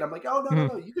 fine." Like, and I'm like, "Oh, Hmm.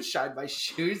 no, you can shine my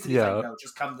shoes." And he's Yeah. like, "No,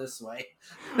 just come this way."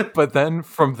 But then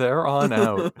from there on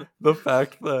out, the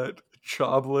fact that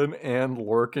Choblin and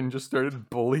Lorcan just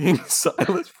started bullying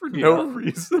Silas for no Yeah.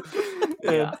 reason,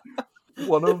 and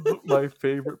one of my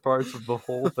favorite parts of the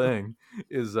whole thing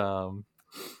is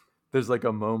there's like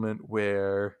a moment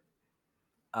where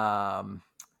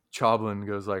Choblin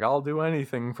goes like, "I'll do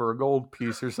anything for a gold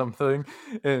piece" or something,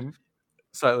 and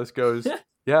Silas goes,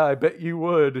 "Yeah, I bet you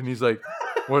would," and he's like,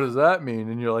 "What does that mean?"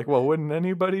 And you're like, "Well, wouldn't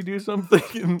anybody do something?"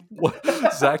 And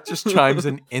Zach just chimes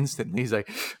in instantly. He's like,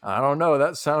 "I don't know,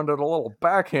 that sounded a little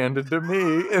backhanded to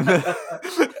me,"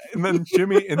 and then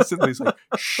Jimmy instantly is like,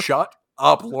 "Shut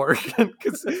up, Lorcan,"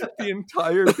 because the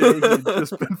entire day he'd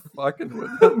just been fucking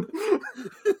with him.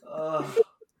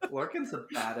 Lorcan's a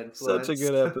bad influence. Such a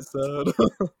good episode.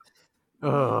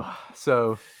 Oh,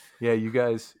 so yeah, you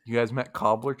guys met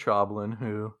Cobbler Choblin,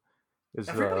 who is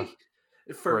a Everybody,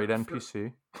 great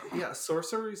NPC. Yeah,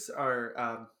 sorcerers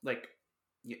are like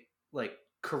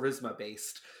charisma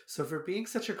based. So for being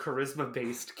such a charisma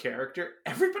based character,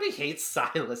 everybody hates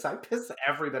Silas. I piss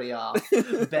everybody off.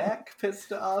 Beck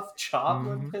pissed off.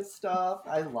 Choblin Mhm. pissed off.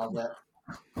 I love it.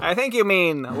 I think you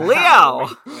mean Leo.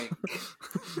 Wink,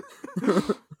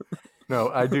 wink. No,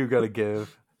 I do gotta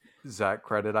give Zach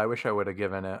credit. I wish I would have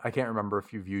given it. I can't remember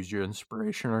if you've used your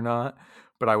inspiration or not,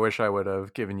 but I wish I would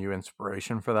have given you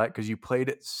inspiration for that because you played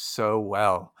it so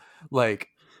well. Like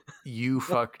you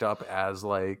fucked up as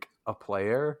like a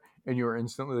player, and you were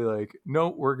instantly like, "No,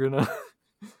 we're gonna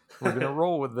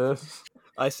roll with this."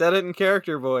 I said it in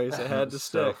character voice. It It had to was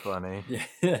so stick. funny.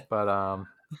 Yeah. But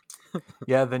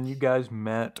yeah. Then you guys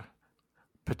met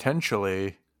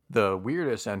potentially the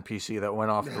weirdest NPC that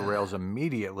went off the rails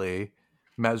immediately,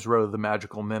 Mesro the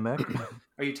Magical Mimic.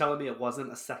 Are you telling me it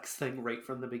wasn't a sex thing right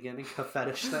from the beginning, a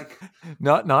fetish thing?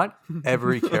 Not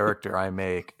every character I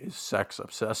make is sex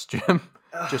obsessed, Jim.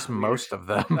 Just Weird. most of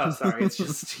them. Oh, sorry. It's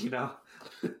just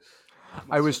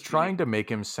I was trying to make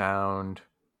him sound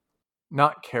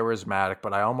not charismatic,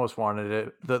 but I almost wanted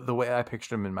it. The way I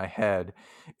pictured him in my head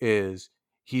is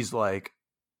he's like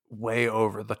way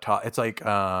over the top. It's like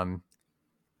a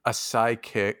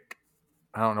sidekick.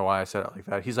 I don't know why I said it like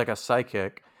that. He's like a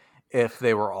psychic if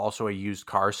they were also a used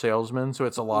car salesman. So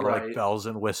it's a lot of like Right. bells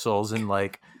and whistles and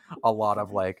like a lot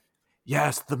of like,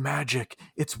 yes, the magic,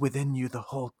 it's within you the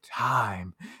whole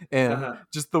time. And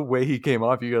just the way he came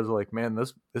off, you guys are like, man,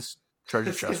 this treasure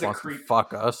This chest guy's a wants to creep.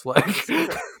 fuck us. Like, This is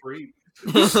a creep.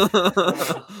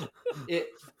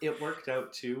 It worked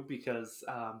out too because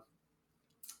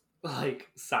like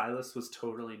Silas was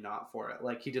totally not for it.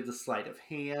 Like he did the sleight of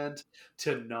hand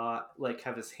to not like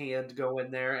have his hand go in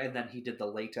there, and then he did the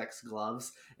latex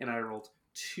gloves, and I rolled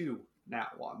 2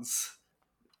 nat ones.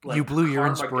 Like, you blew your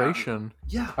karma got me. inspiration.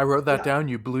 Yeah, I wrote that yeah. down.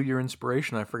 You blew your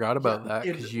inspiration. I forgot about that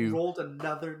and because you rolled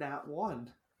another nat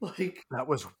 1. Like that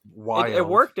was wild. It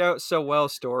worked out so well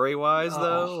story wise,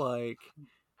 though. Like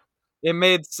it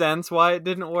made sense why it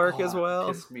didn't work as well.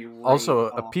 Pissed me right Also,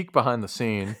 a off. peek behind the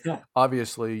scene.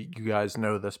 Obviously, you guys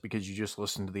know this because you just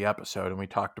listened to the episode and we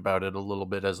talked about it a little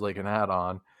bit as like an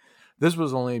add-on. This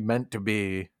was only meant to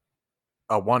be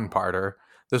a one-parter.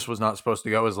 This was not supposed to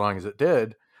go as long as it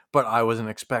did, but I wasn't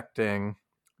expecting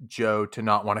Joe to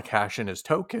not want to cash in his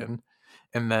token.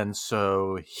 And then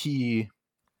so he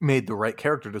made the right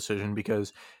character decision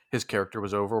because his character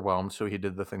was overwhelmed, so he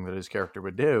did the thing that his character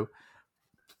would do.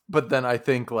 But then I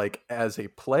think, like, as a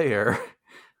player,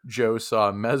 Joe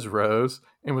saw Mesros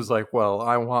and was like, well,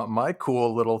 I want my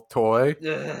cool little toy.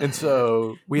 And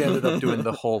so we ended up doing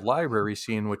the whole library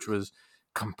scene, which was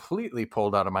completely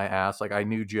pulled out of my ass. Like, I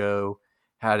knew Joe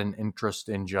had an interest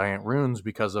in giant runes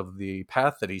because of the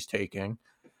path that he's taking.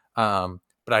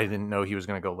 But I didn't know he was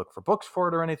going to go look for books for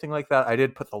it or anything like that. I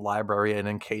did put the library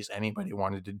in case anybody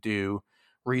wanted to do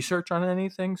research on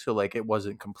anything. So, like, it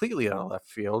wasn't completely out of left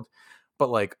field. But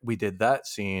like we did that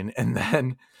scene, and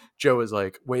then Joe was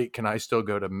like, wait, can I still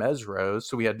go to Mesro's?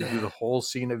 So we had to do the whole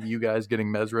scene of you guys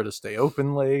getting Mesro to stay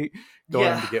open late,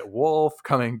 going to get Wolf,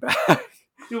 coming back.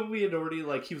 We had already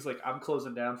like he was like, I'm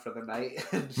closing down for the night,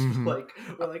 and like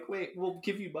we're like, wait, we'll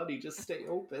give you money, just stay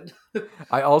open.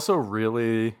 I also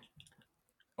really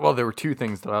there were 2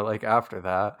 things that I like after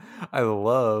that. I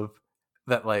love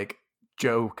that like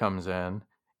Joe comes in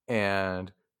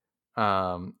and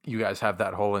you guys have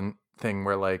that whole thing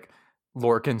where like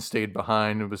Lorcan stayed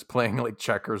behind and was playing like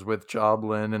checkers with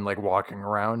Choblin and like walking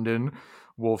around in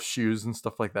Wolf's shoes and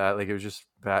stuff like that. Like it was just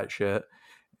that shit.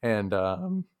 And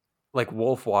like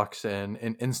Wolf walks in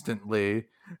and instantly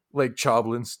like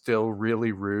Choblin's still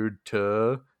really rude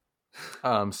to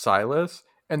Silas,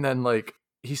 and then like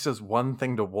he says one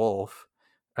thing to Wolf.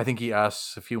 I think he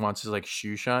asks if he wants his like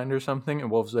shoe shined or something,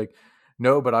 and Wolf's like,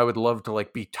 no, but I would love to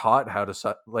like be taught how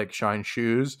to like shine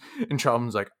shoes. And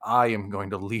Choblin's like, I am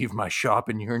going to leave my shop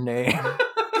in your name.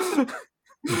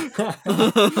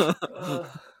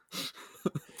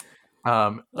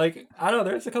 Like, I don't know,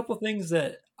 there's a couple things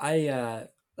that I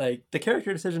like the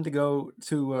character decision to go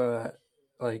to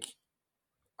like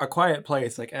A Quiet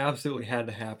Place like absolutely had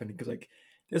to happen because like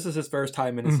this is his first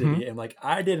time in a city, and like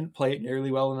I didn't play it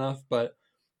nearly well enough, but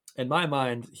in my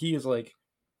mind he is like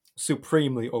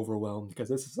supremely overwhelmed because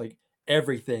this is like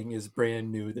everything is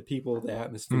brand new, the people, the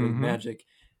atmosphere, the magic,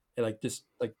 and like just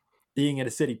like being in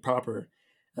a city proper.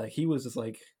 Like he was just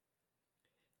like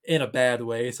in a bad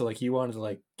way, so like he wanted to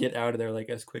like get out of there like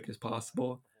as quick as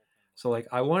possible. So like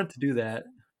I wanted to do that.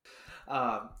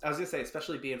 I was gonna say,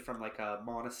 especially being from like a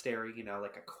monastery, you know,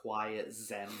 like a quiet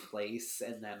Zen place,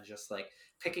 and then just like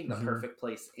picking the perfect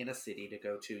place in a city to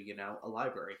go to, you know, a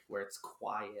library where it's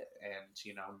quiet and,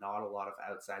 you know, not a lot of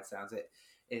outside sounds.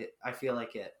 I feel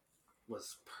like it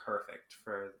was perfect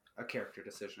for a character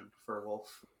decision for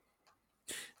Wolf.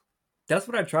 That's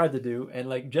what I tried to do, and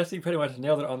like Jesse pretty much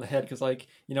nailed it on the head because like,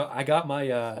 you know, I got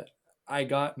my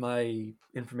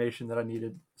information that I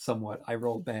needed somewhat. I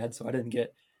rolled bad, so I didn't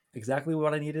get exactly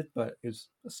what I needed, but it was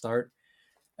a start.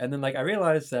 And then like I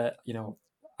realized that, you know,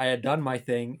 I had done my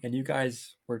thing and you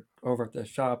guys were over at the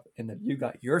shop and that you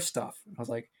got your stuff. And I was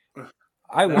like,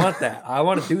 I want that. I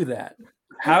want to do that.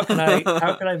 How can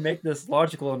I make this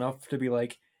logical enough to be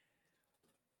like,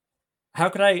 how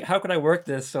could I work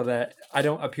this so that I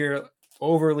don't appear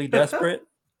overly desperate?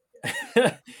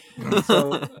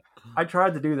 So I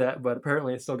tried to do that, but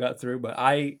apparently it still got through. But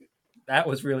that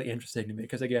was really interesting to me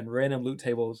because again, random loot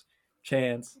tables,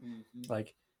 chance,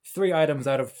 like 3 items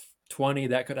out of 20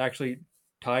 that could actually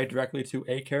tie directly to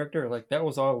a character. Like that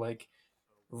was all like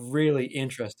really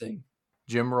interesting.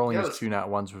 Jim rolling his 2 nat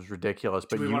ones was ridiculous,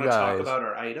 but do we you want guys to talk about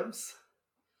our items?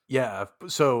 Yeah,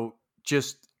 so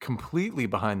just completely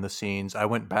behind the scenes, I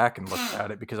went back and looked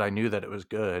at it because I knew that it was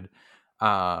good.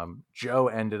 Joe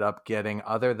ended up getting,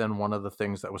 other than one of the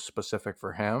things that was specific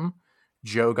for him,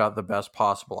 Joe got the best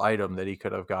possible item that he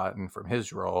could have gotten from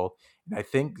his roll. And I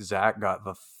think Zach got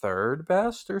the 3rd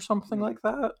best or something like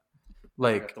that.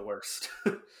 Like, I got the worst.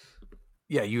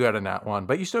 Yeah, you got a nat 1,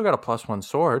 but you still got a +1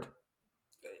 sword.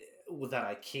 That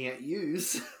I can't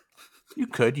use. You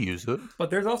could use it.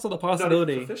 But there's also the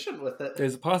possibility. Not proficient with it.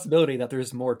 There's a possibility that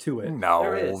there's more to it.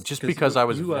 No, just because I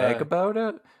was vague about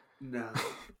it. No.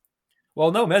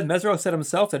 Well, no, Mesro said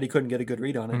himself that he couldn't get a good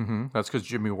read on it. Mm-hmm. That's because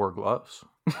Jimmy wore gloves.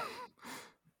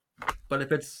 But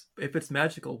if it's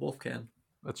magical, Wolf can.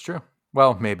 That's true.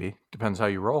 Well, maybe. Depends how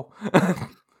you roll.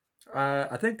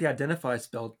 I think the Identify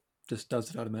spell just does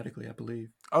it automatically, I believe.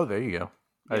 Oh, there you go.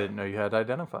 I didn't know you had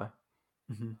Identify.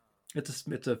 Mm-hmm.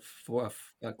 It's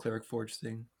a Cleric Forge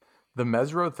thing. The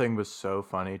Mesro thing was so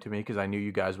funny to me because I knew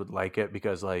you guys would like it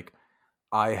because, like,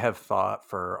 I have thought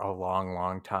for a long,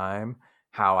 long time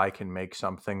how I can make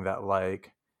something that,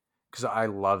 like, because I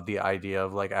love the idea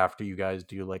of, like, after you guys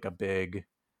do, like, a big,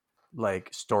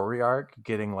 like, story arc,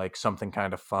 getting, like, something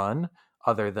kind of fun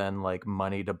other than, like,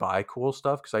 money to buy cool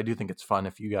stuff. Because I do think it's fun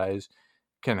if you guys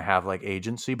can have, like,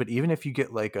 agency. But even if you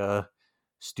get, like, a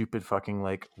stupid fucking,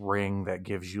 like, ring that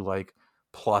gives you, like,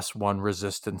 +1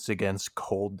 resistance against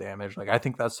cold damage. Like, I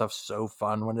think that stuff's so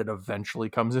fun when it eventually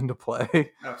comes into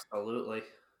play. Absolutely.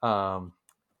 But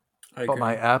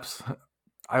my apps,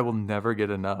 I will never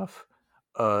get enough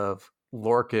of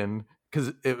Lorcan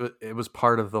because it was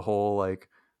part of the whole like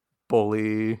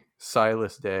bully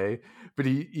Silas day. But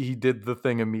he did the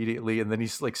thing immediately, and then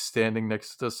he's like standing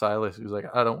next to Silas. He's like,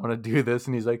 I don't want to do this,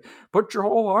 and he's like, put your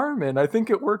whole arm in. I think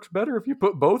it works better if you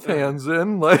put both hands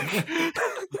in. Like.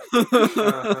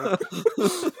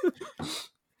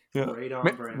 Yeah. Right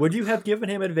on brand. Would you have given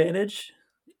him advantage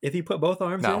if he put both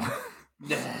arms in?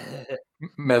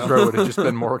 Mesro would have just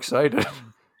been more excited.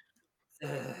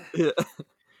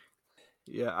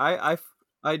 Yeah,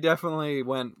 I definitely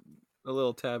went a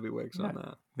little tabby wicks on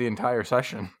that. The entire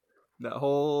session. That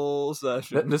whole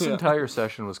session. This entire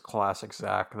session was classic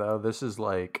Zach, though. This is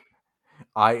like,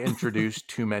 I introduced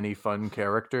too many fun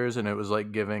characters, and it was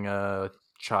like giving a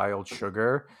child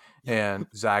sugar, and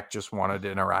Zach just wanted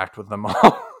to interact with them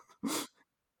all.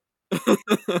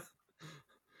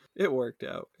 It worked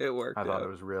out. I thought it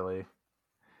was really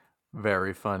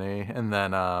very funny. And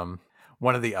then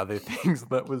one of the other things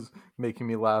that was making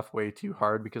me laugh way too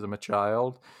hard because I'm a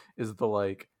child is the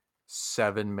like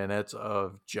 7 minutes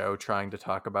of Joe trying to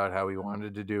talk about how he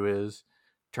wanted to do his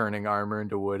turning armor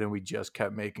into wood, and we just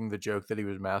kept making the joke that he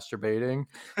was masturbating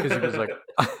because he was like,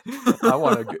 I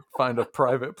want to find a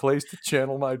private place to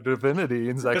channel my divinity,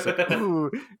 and Zach's like, ooh,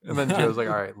 and then Joe's like,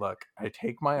 all right, look, I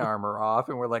take my armor off,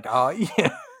 and we're like, oh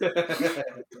yeah,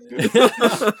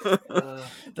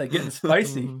 They're getting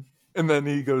spicy. and then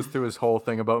he goes through his whole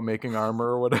thing about making armor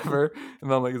or whatever, and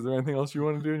I'm like, is there anything else you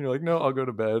want to do? And you're like, no, I'll go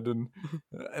to bed, and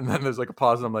then there's like a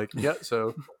pause, and I'm like, yeah,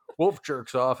 so Wolf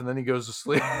jerks off, and then he goes to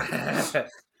sleep.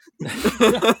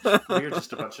 We're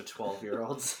just a bunch of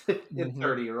 12-year-olds and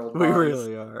 30-year-old We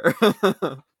really are.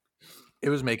 It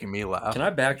was making me laugh. Can I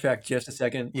backtrack just a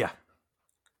second? Yeah.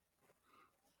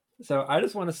 So I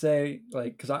just want to say,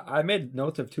 like, because I made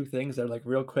notes of two things that are like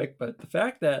real quick, but the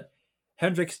fact that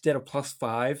Hendrix did a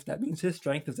 +5, that means his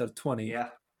strength is a 20 Yeah.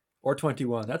 or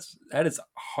 21. That is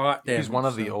hot damage. He's one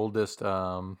of the so- oldest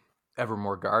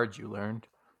Evermore guards, you learned.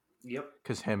 Yep.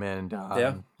 Because him and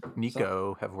Yeah.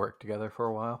 Nico have worked together for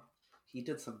a while. He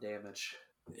did some damage.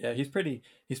 Yeah, he's pretty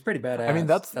badass. I mean,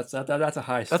 that's a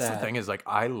high That's stat. the thing is, like,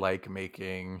 I like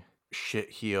making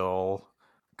shit heel,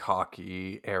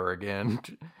 cocky,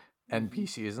 arrogant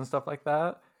NPCs and stuff like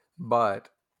that. But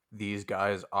these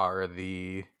guys are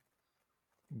the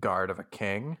guard of a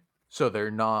king, so they're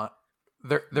not.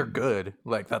 They're good.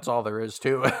 Like, that's all there is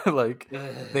to it. Like,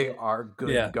 they are good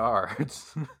Yeah.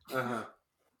 guards. Uh-huh.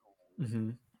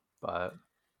 Mm-hmm. But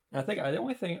I think the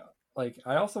only thing, like,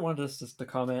 I also wanted just to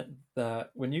comment that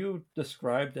when you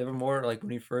described Evermore, like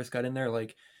when you first got in there,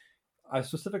 like, I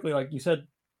specifically, like you said,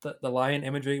 the lion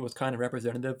imagery was kind of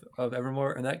representative of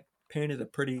Evermore, and that painted a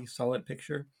pretty solid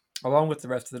picture, along with the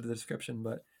rest of the description.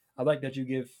 But I like that you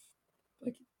give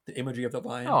like the imagery of the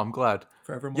lion oh, I'm glad.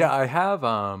 for Evermore. Yeah, I have.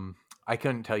 I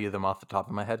couldn't tell you them off the top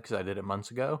of my head because I did it months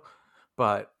ago,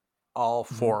 but all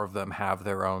four of them have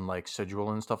their own like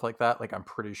sigil and stuff like that. Like, I'm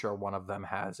pretty sure one of them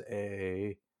has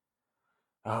a.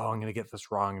 Oh, I'm gonna get this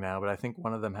wrong now, but I think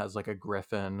one of them has like a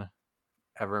griffin.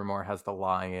 Evermore has the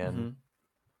lion. Mhm.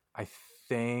 I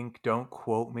think, don't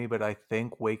quote me, but I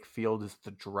think Wakefield is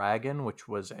the dragon, which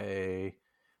was a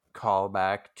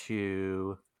callback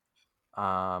to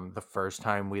the first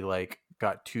time we like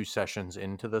got 2 sessions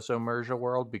into this Omerja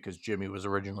world, because Jimmy was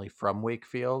originally from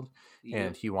Wakefield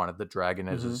and he wanted the dragon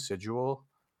as his sigil.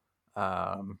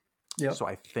 Yep. So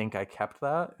I think I kept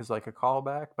that as like a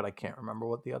callback, but I can't remember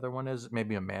what the other one is.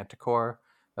 Maybe a manticore.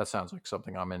 That sounds like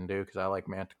something I'm into because I like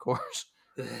manticores.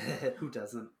 Who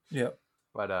doesn't? Yep.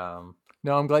 But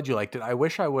no, I'm glad you liked it. I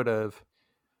wish I would have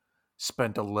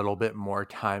spent a little bit more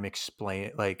time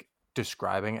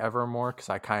describing Evermore, because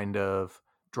I kind of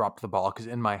dropped the ball, because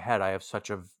in my head I have such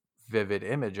a vivid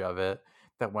image of it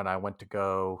that when I went to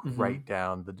go write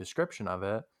down the description of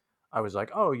it, I was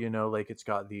like, oh, like it's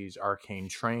got these arcane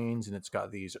trains and it's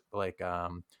got these like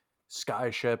sky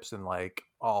ships and like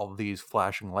all these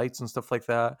flashing lights and stuff like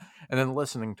that. And then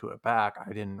listening to it back,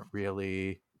 I didn't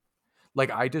really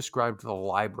like, I described the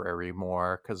library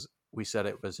more because we said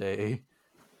it was a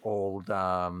old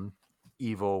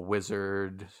evil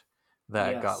wizard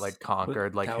that got like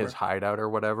conquered, like his hideout or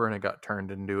whatever, and it got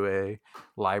turned into a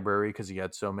library because he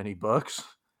had so many books.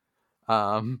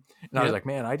 And I was like,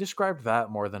 man, I described that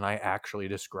more than I actually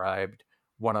described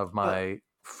one of my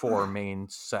 4 main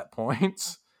set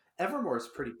points. Evermore's a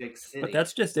pretty big city. But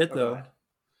that's just it, Oh, though.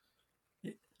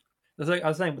 God. That's like I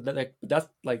was saying, but that's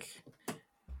like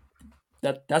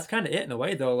that's kind of it in a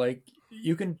way, though. Like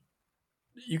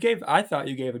I thought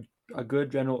you gave a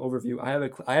good general overview.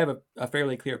 I have a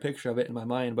fairly clear picture of it in my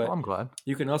mind, but I'm glad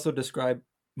you can also describe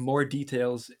more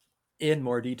details in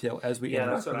more detail as we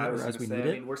that's what interact with I it was or as going we to say. need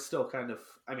I it. mean, we're still kind of.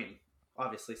 I mean,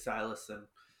 obviously Silas and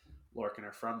Lorcan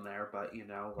are from there, but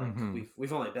like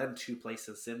we've only been 2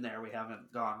 places in there. We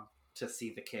haven't gone to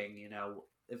see the king,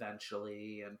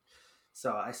 eventually, and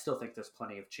so I still think there's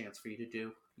plenty of chance for you to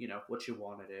do, what you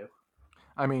want to do.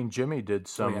 I mean, Jimmy did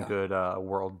some good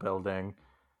world building.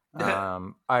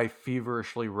 I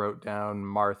feverishly wrote down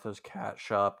Martha's cat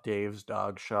shop, Dave's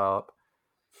dog shop.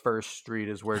 First Street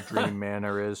is where Dream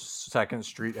Manor is. Second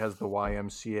Street has the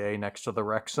YMCA next to the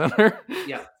rec center.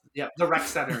 Yeah. The rec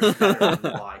center is better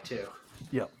than Y too.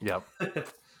 Yep.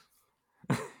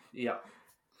 Yep.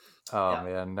 Oh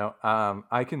man, no.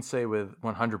 I can say with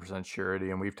 100%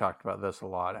 surety, and we've talked about this a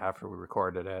lot after we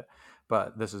recorded it,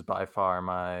 but this is by far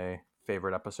my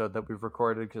favorite episode that we've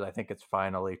recorded, because I think it's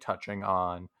finally touching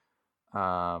on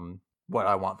what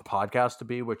I want the podcast to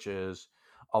be, which is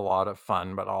a lot of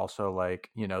fun, but also like,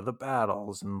 the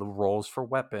battles and the roles for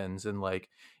weapons, and like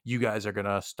you guys are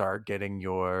gonna start getting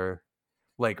your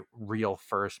like real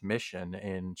first mission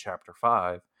in chapter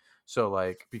 5. So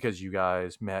like because you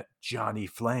guys met Johnny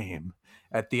Flame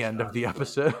at the end of the Johnny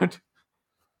episode.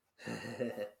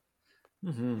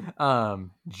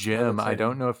 Jim, I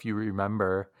don't exciting. know if you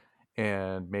remember,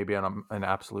 and maybe I'm an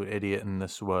absolute idiot and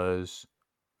this was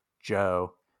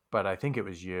Joe, but I think it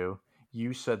was you.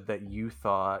 You said that you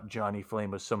thought Johnny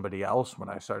Flame was somebody else when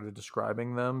I started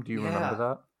describing them. Do you remember Yeah.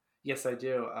 that? Yes, I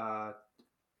do. I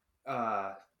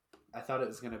thought it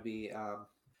was going to be. I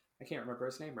can't remember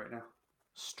his name right now.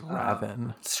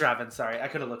 Straven. Straven. Sorry, I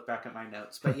could have looked back at my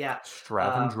notes, but yeah,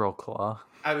 Straven Drillclaw.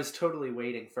 I was totally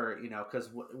waiting for because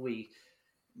we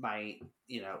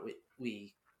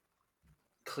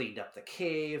cleaned up the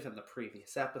cave in the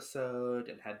previous episode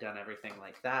and had done everything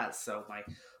like that. So my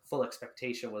full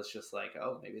expectation was just like,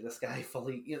 oh, maybe this guy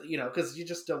fully, because you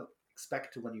just don't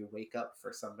expect when you wake up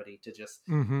for somebody to just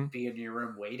be in your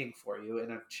room waiting for you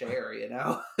in a chair,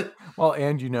 Well,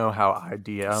 and you know how I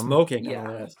DM. Smoking Yeah. on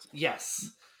the list. Yes.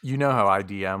 You know how I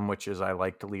DM, which is I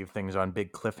like to leave things on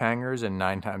big cliffhangers, and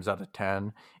 9 times out of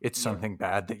 10, it's Yep. something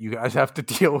bad that you guys have to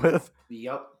deal with.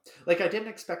 Yep. Like I didn't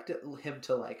expect him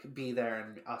to like be there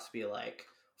and us be like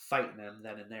fighting him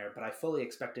then and there, but I fully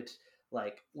expected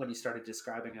like when you started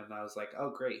describing him, I was like,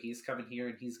 oh great, he's coming here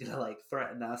and he's gonna like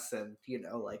threaten us and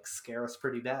like scare us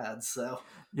pretty bad. So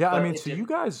Yeah, I but mean, it so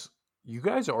didn't. you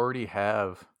guys already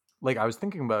have, like, I was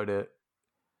thinking about it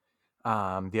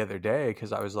the other day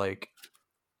because I was like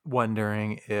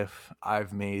wondering if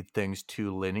I've made things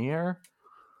too linear,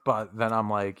 but then I'm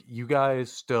like, you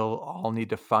guys still all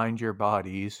need to find your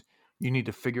bodies. You need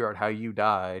to figure out how you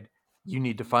died. You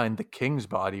need to find the king's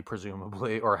body,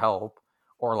 presumably, or help,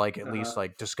 or like at least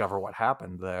like discover what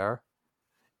happened there.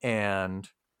 And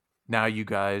now you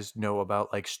guys know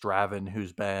about like Straven,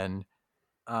 who's been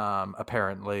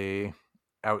apparently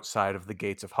outside of the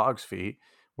gates of Hogsfeet,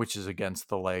 which is against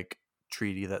the like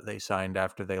treaty that they signed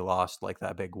after they lost like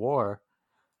that big war.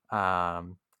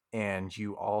 And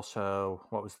you also,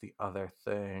 what was the other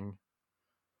thing?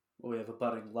 We have a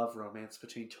budding love romance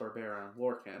between Torbera and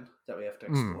Lorcan that we have to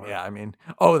explore. Yeah, I mean,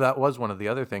 oh, that was one of the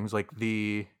other things. Like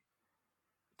the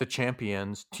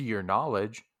champions, to your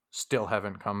knowledge, still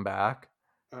haven't come back.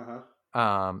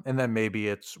 And then maybe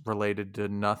it's related to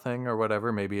nothing or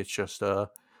whatever. Maybe it's just a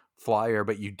flyer,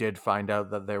 but you did find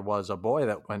out that there was a boy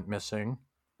that went missing.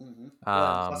 Well,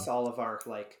 and plus all of our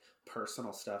like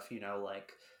personal stuff,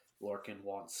 like Lorcan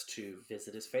wants to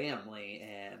visit his family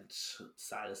and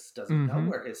Silas doesn't know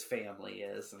where his family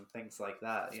is and things like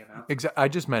that, I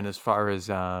just meant as far as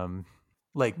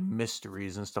like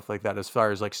mysteries and stuff like that, as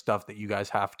far as like stuff that you guys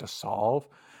have to solve.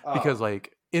 Because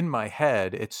like in my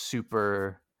head it's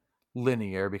super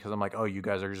linear because I'm like, oh, you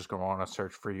guys are just going to want to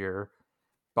search for your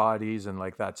bodies and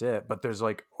like that's it. But there's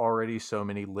like already so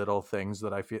many little things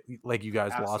that I feel like you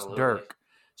guys lost Dirk,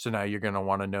 so now you're going to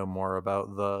want to know more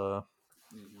about the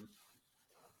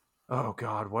oh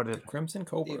god, what did Crimson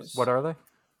Cobras? what are they?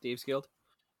 Thieves Guild.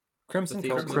 Crimson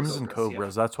Cobras. Crimson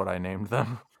Cobras. That's what I named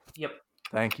them. Yep.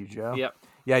 Thank you, Joe. Yep.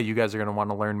 Yeah, you guys are going to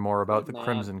want to learn more about the Man.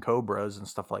 Crimson Cobras and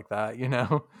stuff like that,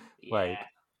 Like,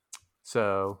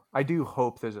 so I do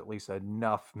hope there's at least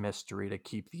enough mystery to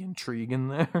keep the intrigue in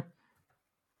there.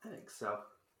 I think so.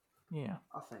 Yeah.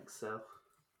 I think so.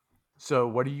 So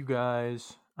what do you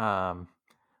guys,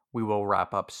 we will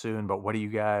wrap up soon, but what do you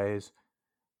guys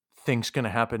think's going to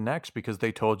happen next? Because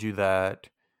they told you that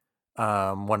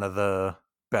one of the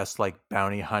best like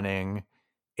bounty hunting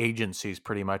agencies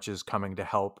pretty much is coming to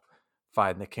help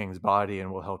find the king's body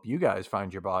and will help you guys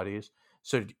find your bodies.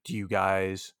 So do you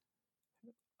guys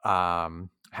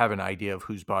have an idea of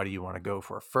whose body you want to go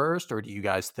for first, or do you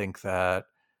guys think that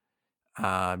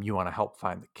you want to help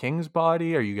find the king's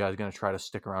body? Are you guys going to try to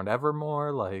stick around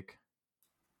Evermore? Like,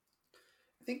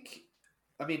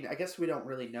 I guess we don't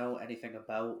really know anything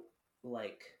about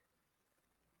like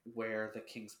where the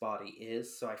king's body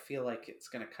is, so I feel like it's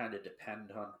going to kind of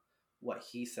depend on what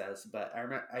he says. But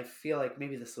I feel like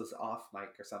maybe this was off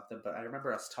mic or something, but I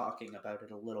remember us talking about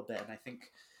it a little bit, and I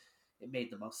think it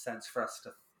made the most sense for us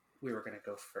we were going to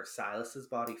go for Silas's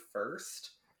body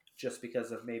first, just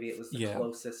because of maybe it was the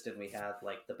closest and we had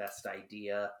like the best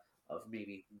idea of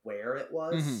maybe where it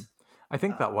was. I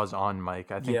think that was on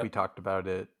mic. I think we talked about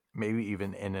it maybe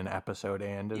even in an episode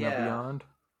and in a Beyond.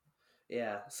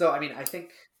 Yeah. So I mean, I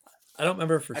don't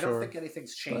remember for sure. I don't think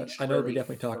anything's changed. I know we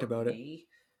definitely talked about it.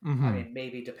 I mean,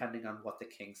 maybe depending on what the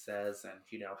king says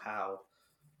and how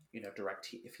direct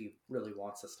if he really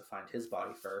wants us to find his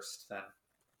body first, then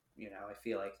I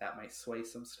feel like that might sway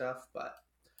some stuff, but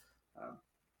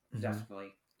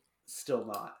definitely still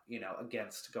not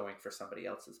against going for somebody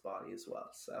else's body as well.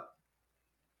 So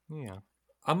yeah,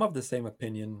 I'm of the same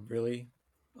opinion, really.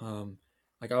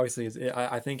 Like obviously,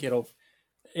 I think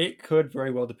it could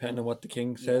very well depend on what the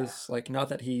king says. Like not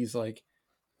that he's like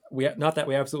not that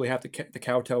we absolutely have to the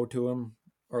kowtow to him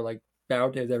or like bow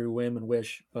to his every whim and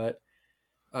wish, but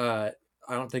I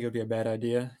don't think it would be a bad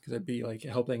idea because it'd be like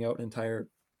helping out an entire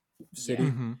city. Yeah.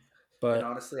 Mhm. And But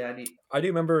honestly, I do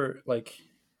remember like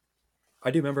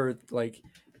at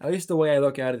least the way I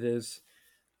look at it is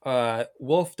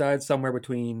Wolf died somewhere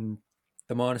between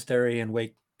the monastery and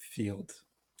Wakefield.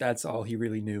 That's all he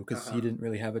really knew because he didn't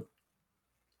really have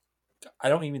I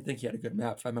don't even think he had a good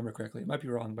map if I remember correctly. It might be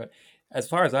wrong, but as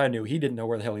far as I knew, he didn't know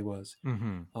where the hell he was.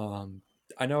 Mhm.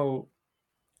 I know,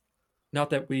 not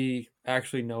that we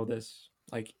actually know this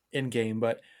like in game,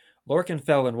 but Lorcan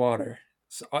fell in water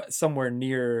somewhere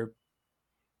near.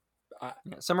 Yeah,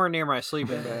 somewhere near my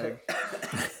sleeping bag.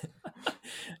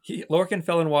 Lorcan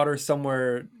fell in water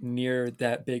somewhere near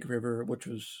that big river, which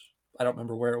was I don't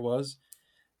remember where it was,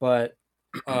 but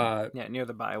Yeah, near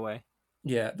the byway.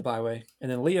 yeah, the byway. And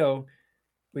then Leo,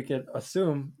 we could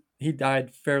assume he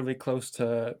died fairly close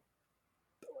to.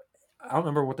 I don't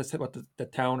remember what the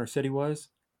town or city was.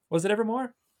 Was it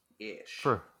Evermore? ish.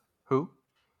 For who?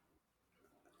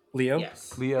 Leo.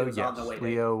 Yes. Leo, It was on yes. the way to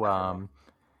Leo, Evermore.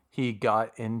 he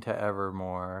got into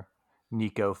Evermore.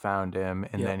 Nico found him,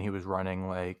 and Yep. then he was running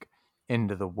like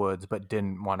into the woods, but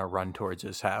didn't want to run towards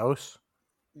his house.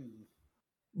 Mm.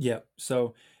 Yeah.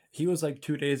 So he was like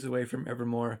 2 days away from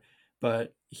Evermore,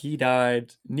 but he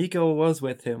died. Nico was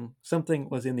with him. Something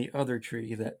was in the other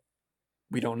tree that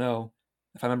we don't know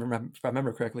if I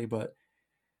remember correctly, but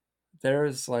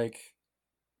there's like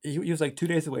he was like 2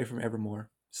 days away from Evermore.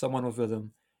 Someone was with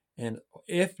him, and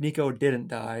if Nico didn't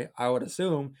die, I would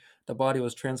assume the body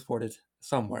was transported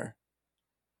somewhere.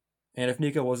 And if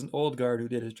Nico was an old guard who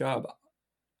did his job,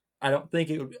 I don't think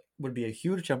it would be a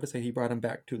huge jump to say he brought him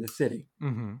back to the city.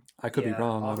 Mm-hmm. I could be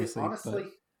wrong, obviously, Honestly,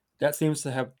 but that seems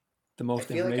to have the I most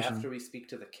feel like information. after we speak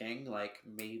to the king, like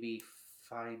maybe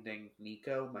finding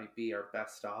Nico might be our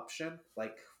best option.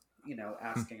 Like,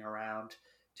 asking around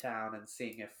town and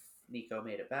seeing if Nico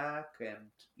made it back, and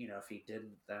if he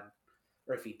didn't, then,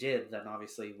 or if he did, then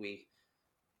obviously we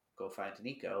go find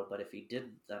Nico. But if he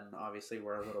didn't, then obviously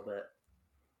we're a little bit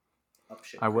up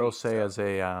shit I will creek, say, so. as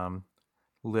a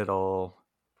little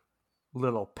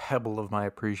pebble of my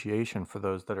appreciation for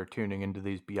those that are tuning into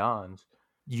these Beyonds,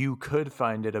 you could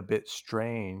find it a bit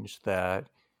strange that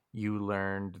you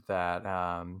learned that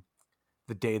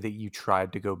the day that you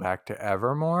tried to go back to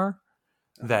Evermore,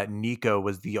 that Nico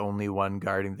was the only one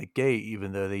guarding the gate,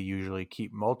 even though they usually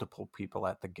keep multiple people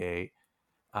at the gate.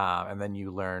 And then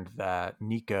you learned that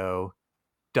Nico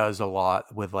does a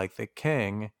lot with like the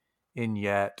king, and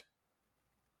yet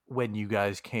when you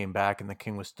guys came back and the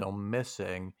king was still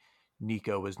missing,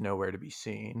 Nico was nowhere to be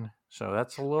seen. So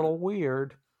that's a little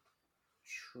weird.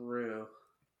 True.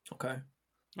 Okay.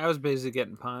 I was busy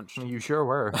getting punched. You sure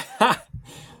were.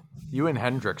 You and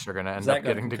Hendrix are going to end Zach up got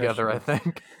a getting together, I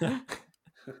think. A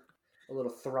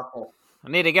little thruple. I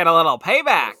need to get a little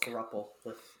payback. Thruple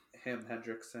with him,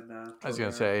 Hendrix, and I was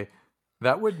going Tornero. to say,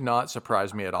 that would not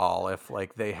surprise me at all if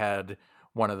like they had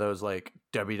one of those like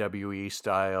WWE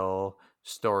style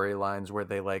storylines where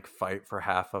they like fight for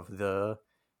half of the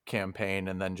campaign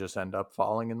and then just end up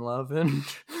falling in love and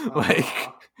like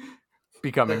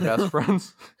becoming best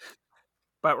friends.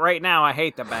 But right now, I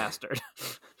hate the bastard.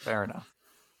 Fair enough.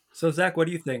 So Zach, what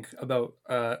do you think about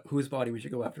whose body we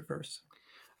should go after first?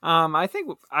 I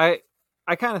think I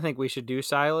kind of think we should do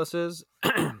Silas's.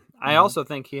 I also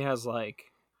think he has like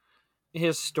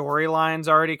his storyline's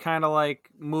already kind of like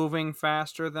moving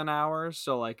faster than ours,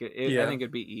 so like I think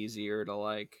it'd be easier to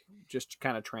like just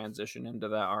kind of transition into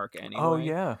that arc anyway. Oh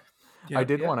yeah. I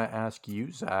did yeah. want to ask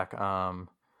you, Zach.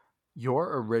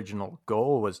 Your original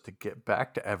goal was to get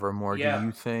back to Evermore. Yeah. Do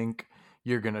you think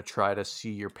you're gonna try to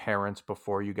see your parents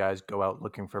before you guys go out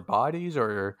looking for bodies,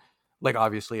 or like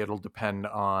obviously it'll depend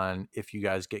on if you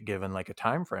guys get given like a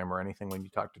time frame or anything when you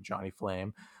talk to Johnny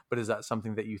Flame. But is that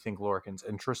something that you think Lorcan's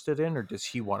interested in, or does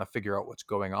he want to figure out what's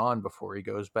going on before he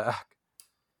goes back?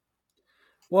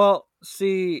 Well,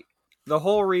 see, the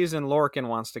whole reason Lorcan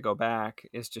wants to go back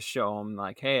is to show him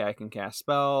like, hey, I can cast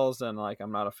spells and like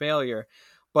I'm not a failure.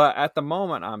 But at the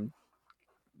moment,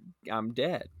 I'm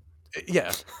dead.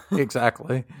 Yeah,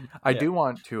 exactly. I Yeah. do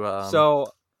want to. So,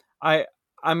 I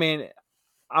mean,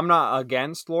 I'm not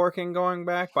against Lorcan going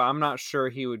back, but I'm not sure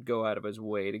he would go out of his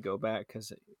way to go back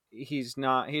because he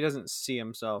doesn't see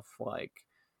himself like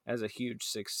as a huge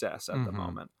success at the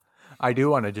moment. I do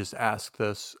want to just ask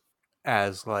this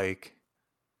as like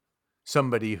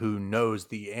somebody who knows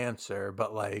the answer,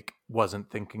 but like wasn't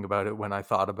thinking about it when I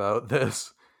thought about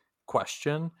this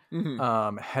question.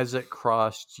 Mhm. Has it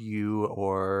crossed you,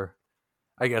 or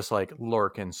I guess like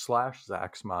Lorcan /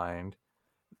 Zach's mind?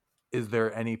 Is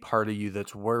there any part of you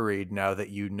that's worried now that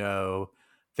you know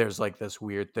there's like this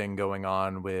weird thing going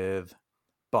on with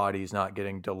bodies not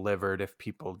getting delivered if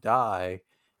people die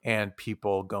and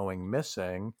people going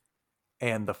missing?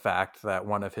 And the fact that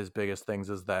one of his biggest things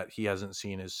is that he hasn't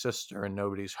seen his sister and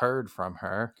nobody's heard from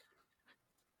her.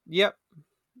 Yep.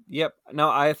 Yep. No,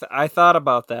 I thought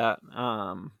about that.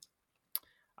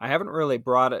 I haven't really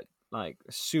brought it like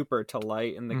super to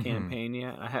light in the Mhm. campaign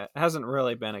yet. It hasn't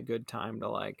really been a good time to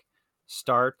like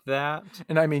start that.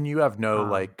 And I mean, you have no Um,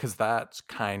 like, because that's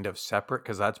kind of separate,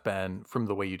 because that's been, from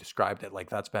the way you described it, like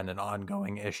that's been an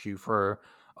ongoing issue for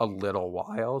a little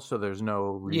while. So there's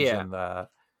no Yeah, reason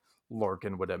that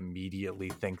Lorcan would immediately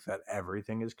think that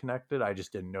everything is connected. I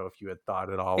just didn't know if you had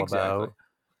exactly.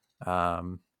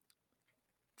 um,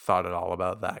 thought at all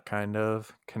about that kind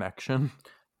of connection.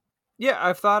 Yeah,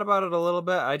 I've thought about it a little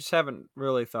bit. I just haven't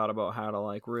really thought about how to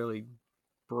like really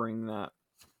bring that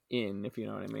in, if you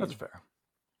know what I mean. That's fair.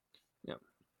 Yep.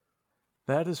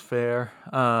 That is fair.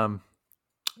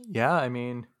 Yeah, I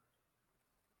mean,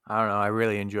 I don't know. I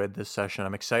really enjoyed this session.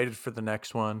 I'm excited for the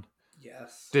next one.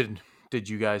 Yes. Did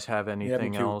you guys have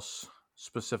anything too. else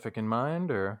specific in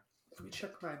mind, or? Let me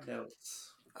check my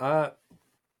notes.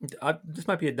 This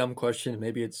might be a dumb question.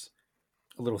 Maybe it's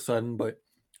a little sudden, but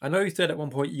I know you said at one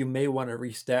point you may want to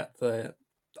restat the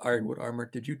Ironwood armor.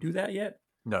 Did you do that yet?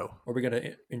 No. Or are we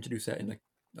gonna introduce that in the?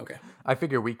 Okay. I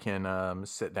figure we can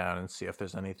sit down and see if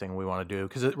there's anything we want to do,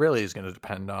 because it really is going to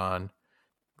depend on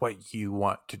what you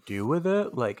want to do with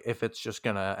it. Like, if it's just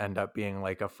going to end up being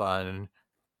like a fun,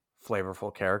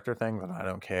 flavorful character thing, then I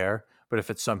don't care. But if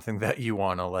it's something that you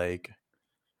want to like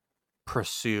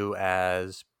pursue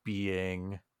as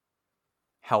being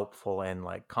helpful in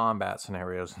like combat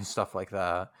scenarios and stuff like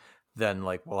that, then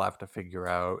like we'll have to figure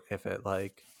out if it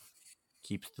like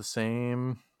keeps the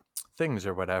same things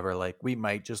or whatever. Like, we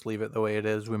might just leave it the way it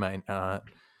is, we might not.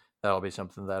 That'll be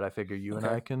something that I figure you and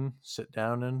Okay. I can sit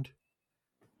down and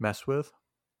mess with.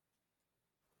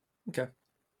 Okay.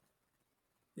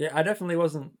 Yeah, I definitely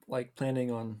wasn't like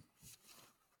planning on.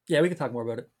 Yeah, we can talk more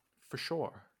about it. For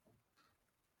sure.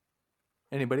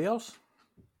 Anybody else?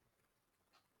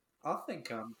 I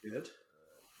think I'm good.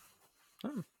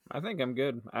 I think I'm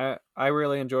good. I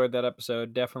really enjoyed that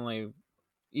episode. Definitely,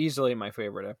 easily my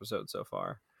favorite episode so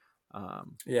far.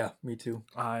 Yeah, me too.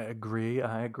 I agree.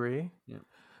 Yeah.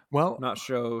 Well, Not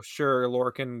sure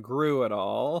Lorcan grew at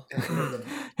all,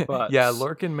 but yeah,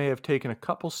 Lorcan may have taken a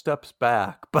couple steps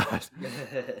back, but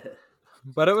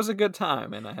it was a good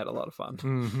time and I had a lot of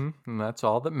fun. and that's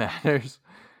all that matters.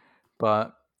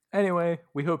 But anyway,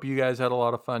 we hope you guys had a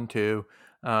lot of fun too.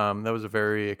 That was a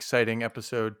very exciting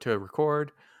episode to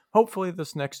record. Hopefully,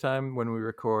 this next time when we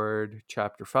record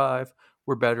Chapter 5,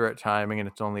 we're better at timing and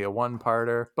it's only a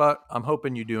one-parter. But I'm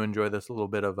hoping you do enjoy this little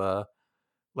bit of a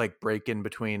like break in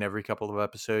between every couple of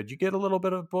episodes. You get a little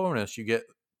bit of bonus. You get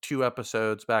 2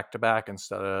 episodes back to back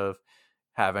instead of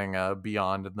having a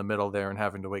Beyond in the middle there and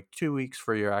having to wait 2 weeks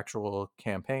for your actual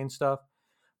campaign stuff.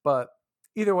 But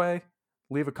either way,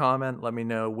 leave a comment. Let me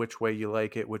know which way you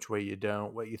like it, which way you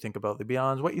don't, what you think about the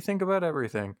Beyonds, what you think about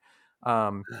everything.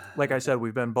 Like I said,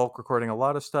 we've been bulk recording a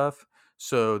lot of stuff.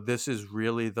 So this is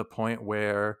really the point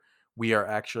where we are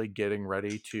actually getting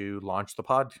ready to launch the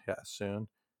podcast soon.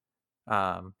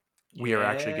 We are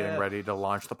actually getting Yeah. ready to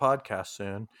launch the podcast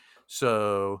soon.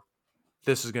 So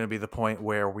this is going to be the point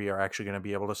where we are actually going to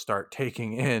be able to start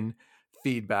taking in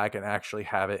feedback and actually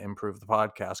have it improve the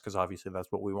podcast, because obviously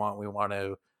that's what we want. We want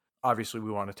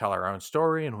to tell our own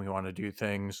story, and we want to do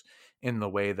things in the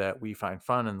way that we find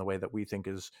fun and the way that we think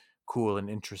is cool and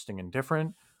interesting and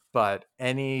different. But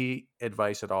any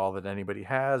advice at all that anybody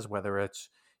has, whether it's,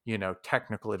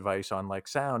 technical advice on like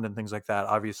sound and things like that,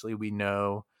 obviously we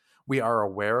are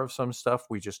aware of some stuff.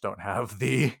 We just don't have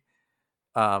the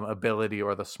ability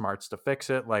or the smarts to fix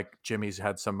it. Like, Jimmy's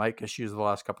had some mic issues the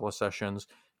last couple of sessions.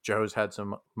 Joe's had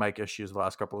some mic issues the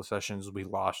last couple of sessions. We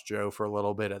lost Joe for a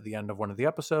little bit at the end of one of the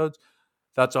episodes.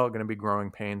 That's all going to be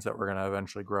growing pains that we're going to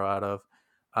eventually grow out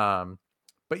of.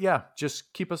 But yeah,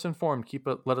 just keep us informed.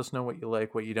 Let us know what you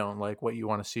like, what you don't like, what you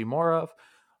want to see more of.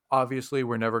 Obviously,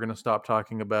 we're never going to stop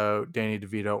talking about Danny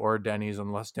DeVito or Denny's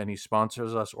unless Denny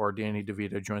sponsors us or Danny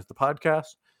DeVito joins the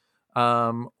podcast.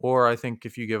 Or I think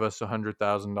if you give us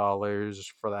 $100,000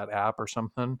 for that app or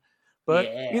something. But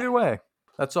Yeah. either way,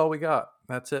 that's all we got.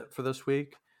 That's it for this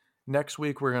week. Next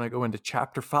week, we're going to go into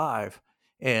Chapter 5,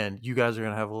 and you guys are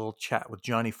going to have a little chat with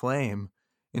Johnny Flame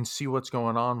and see what's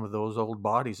going on with those old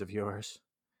bodies of yours.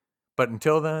 But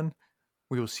until then,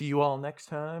 we will see you all next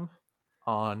time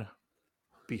on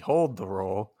Behold the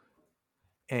Roll.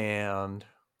 And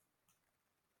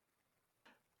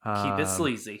Keep it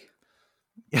sleazy.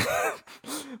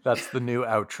 that's the new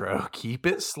outro. Keep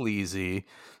it sleazy.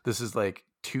 This is like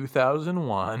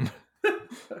 2001.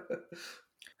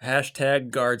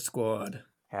 Hashtag Guard Squad.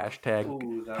 Hashtag Ooh, that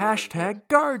would've been hashtag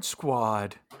Guard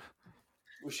Squad.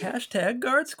 We should, Hashtag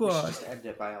Guard we should Squad. just end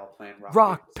it by all playing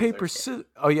Rock, paper, scissors.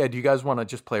 Oh yeah, do you guys want to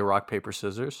just play rock, paper,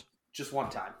 scissors? Just one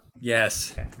time.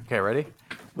 Yes. Okay, ready?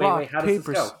 Wait, how does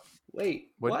this go? s- Wait,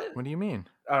 what? What do you mean?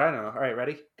 Oh, I don't know. All right,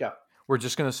 ready? Go. We're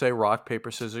just gonna say rock,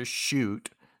 paper, scissors, shoot.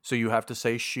 So you have to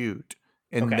say shoot,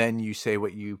 and Okay. then you say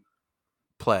what you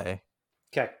play.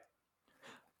 Okay.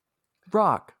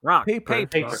 Rock, Rock, paper,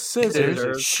 paper, scissors,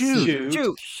 scissors, shoot.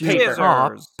 Shoot. Paper. Aw,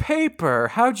 Scissors. paper.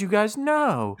 How'd you guys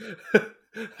know?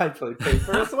 I played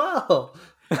paper as well.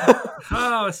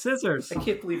 Oh, scissors. I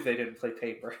can't believe they didn't play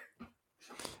paper.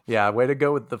 Yeah, way to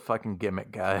go with the fucking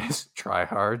gimmick, guys.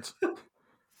 Tryhards.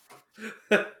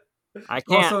 I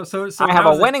can't. So I have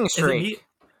now a is it- winning is it streak. me-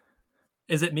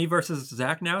 Is it me versus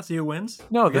Zach now? See who wins?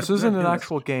 No, We this gotta isn't do an this.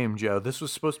 actual game, Joe. This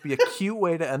was supposed to be a cute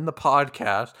way to end the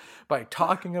podcast by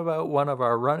talking about one of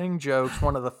our running jokes,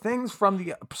 one of the things from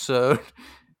the episode.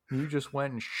 You just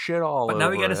went and shit all over But now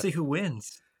we got to it. see who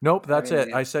wins. Nope, that's I mean, it.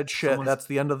 yeah. I said shit. Someone's- That's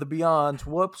the end of the Beyond.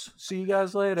 Whoops. See you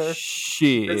guys later.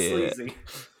 Shit. It's sleazy.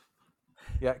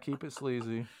 Yeah, keep it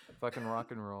sleazy. Fucking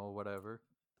rock and roll, whatever.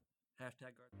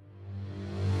 Hashtag Guard.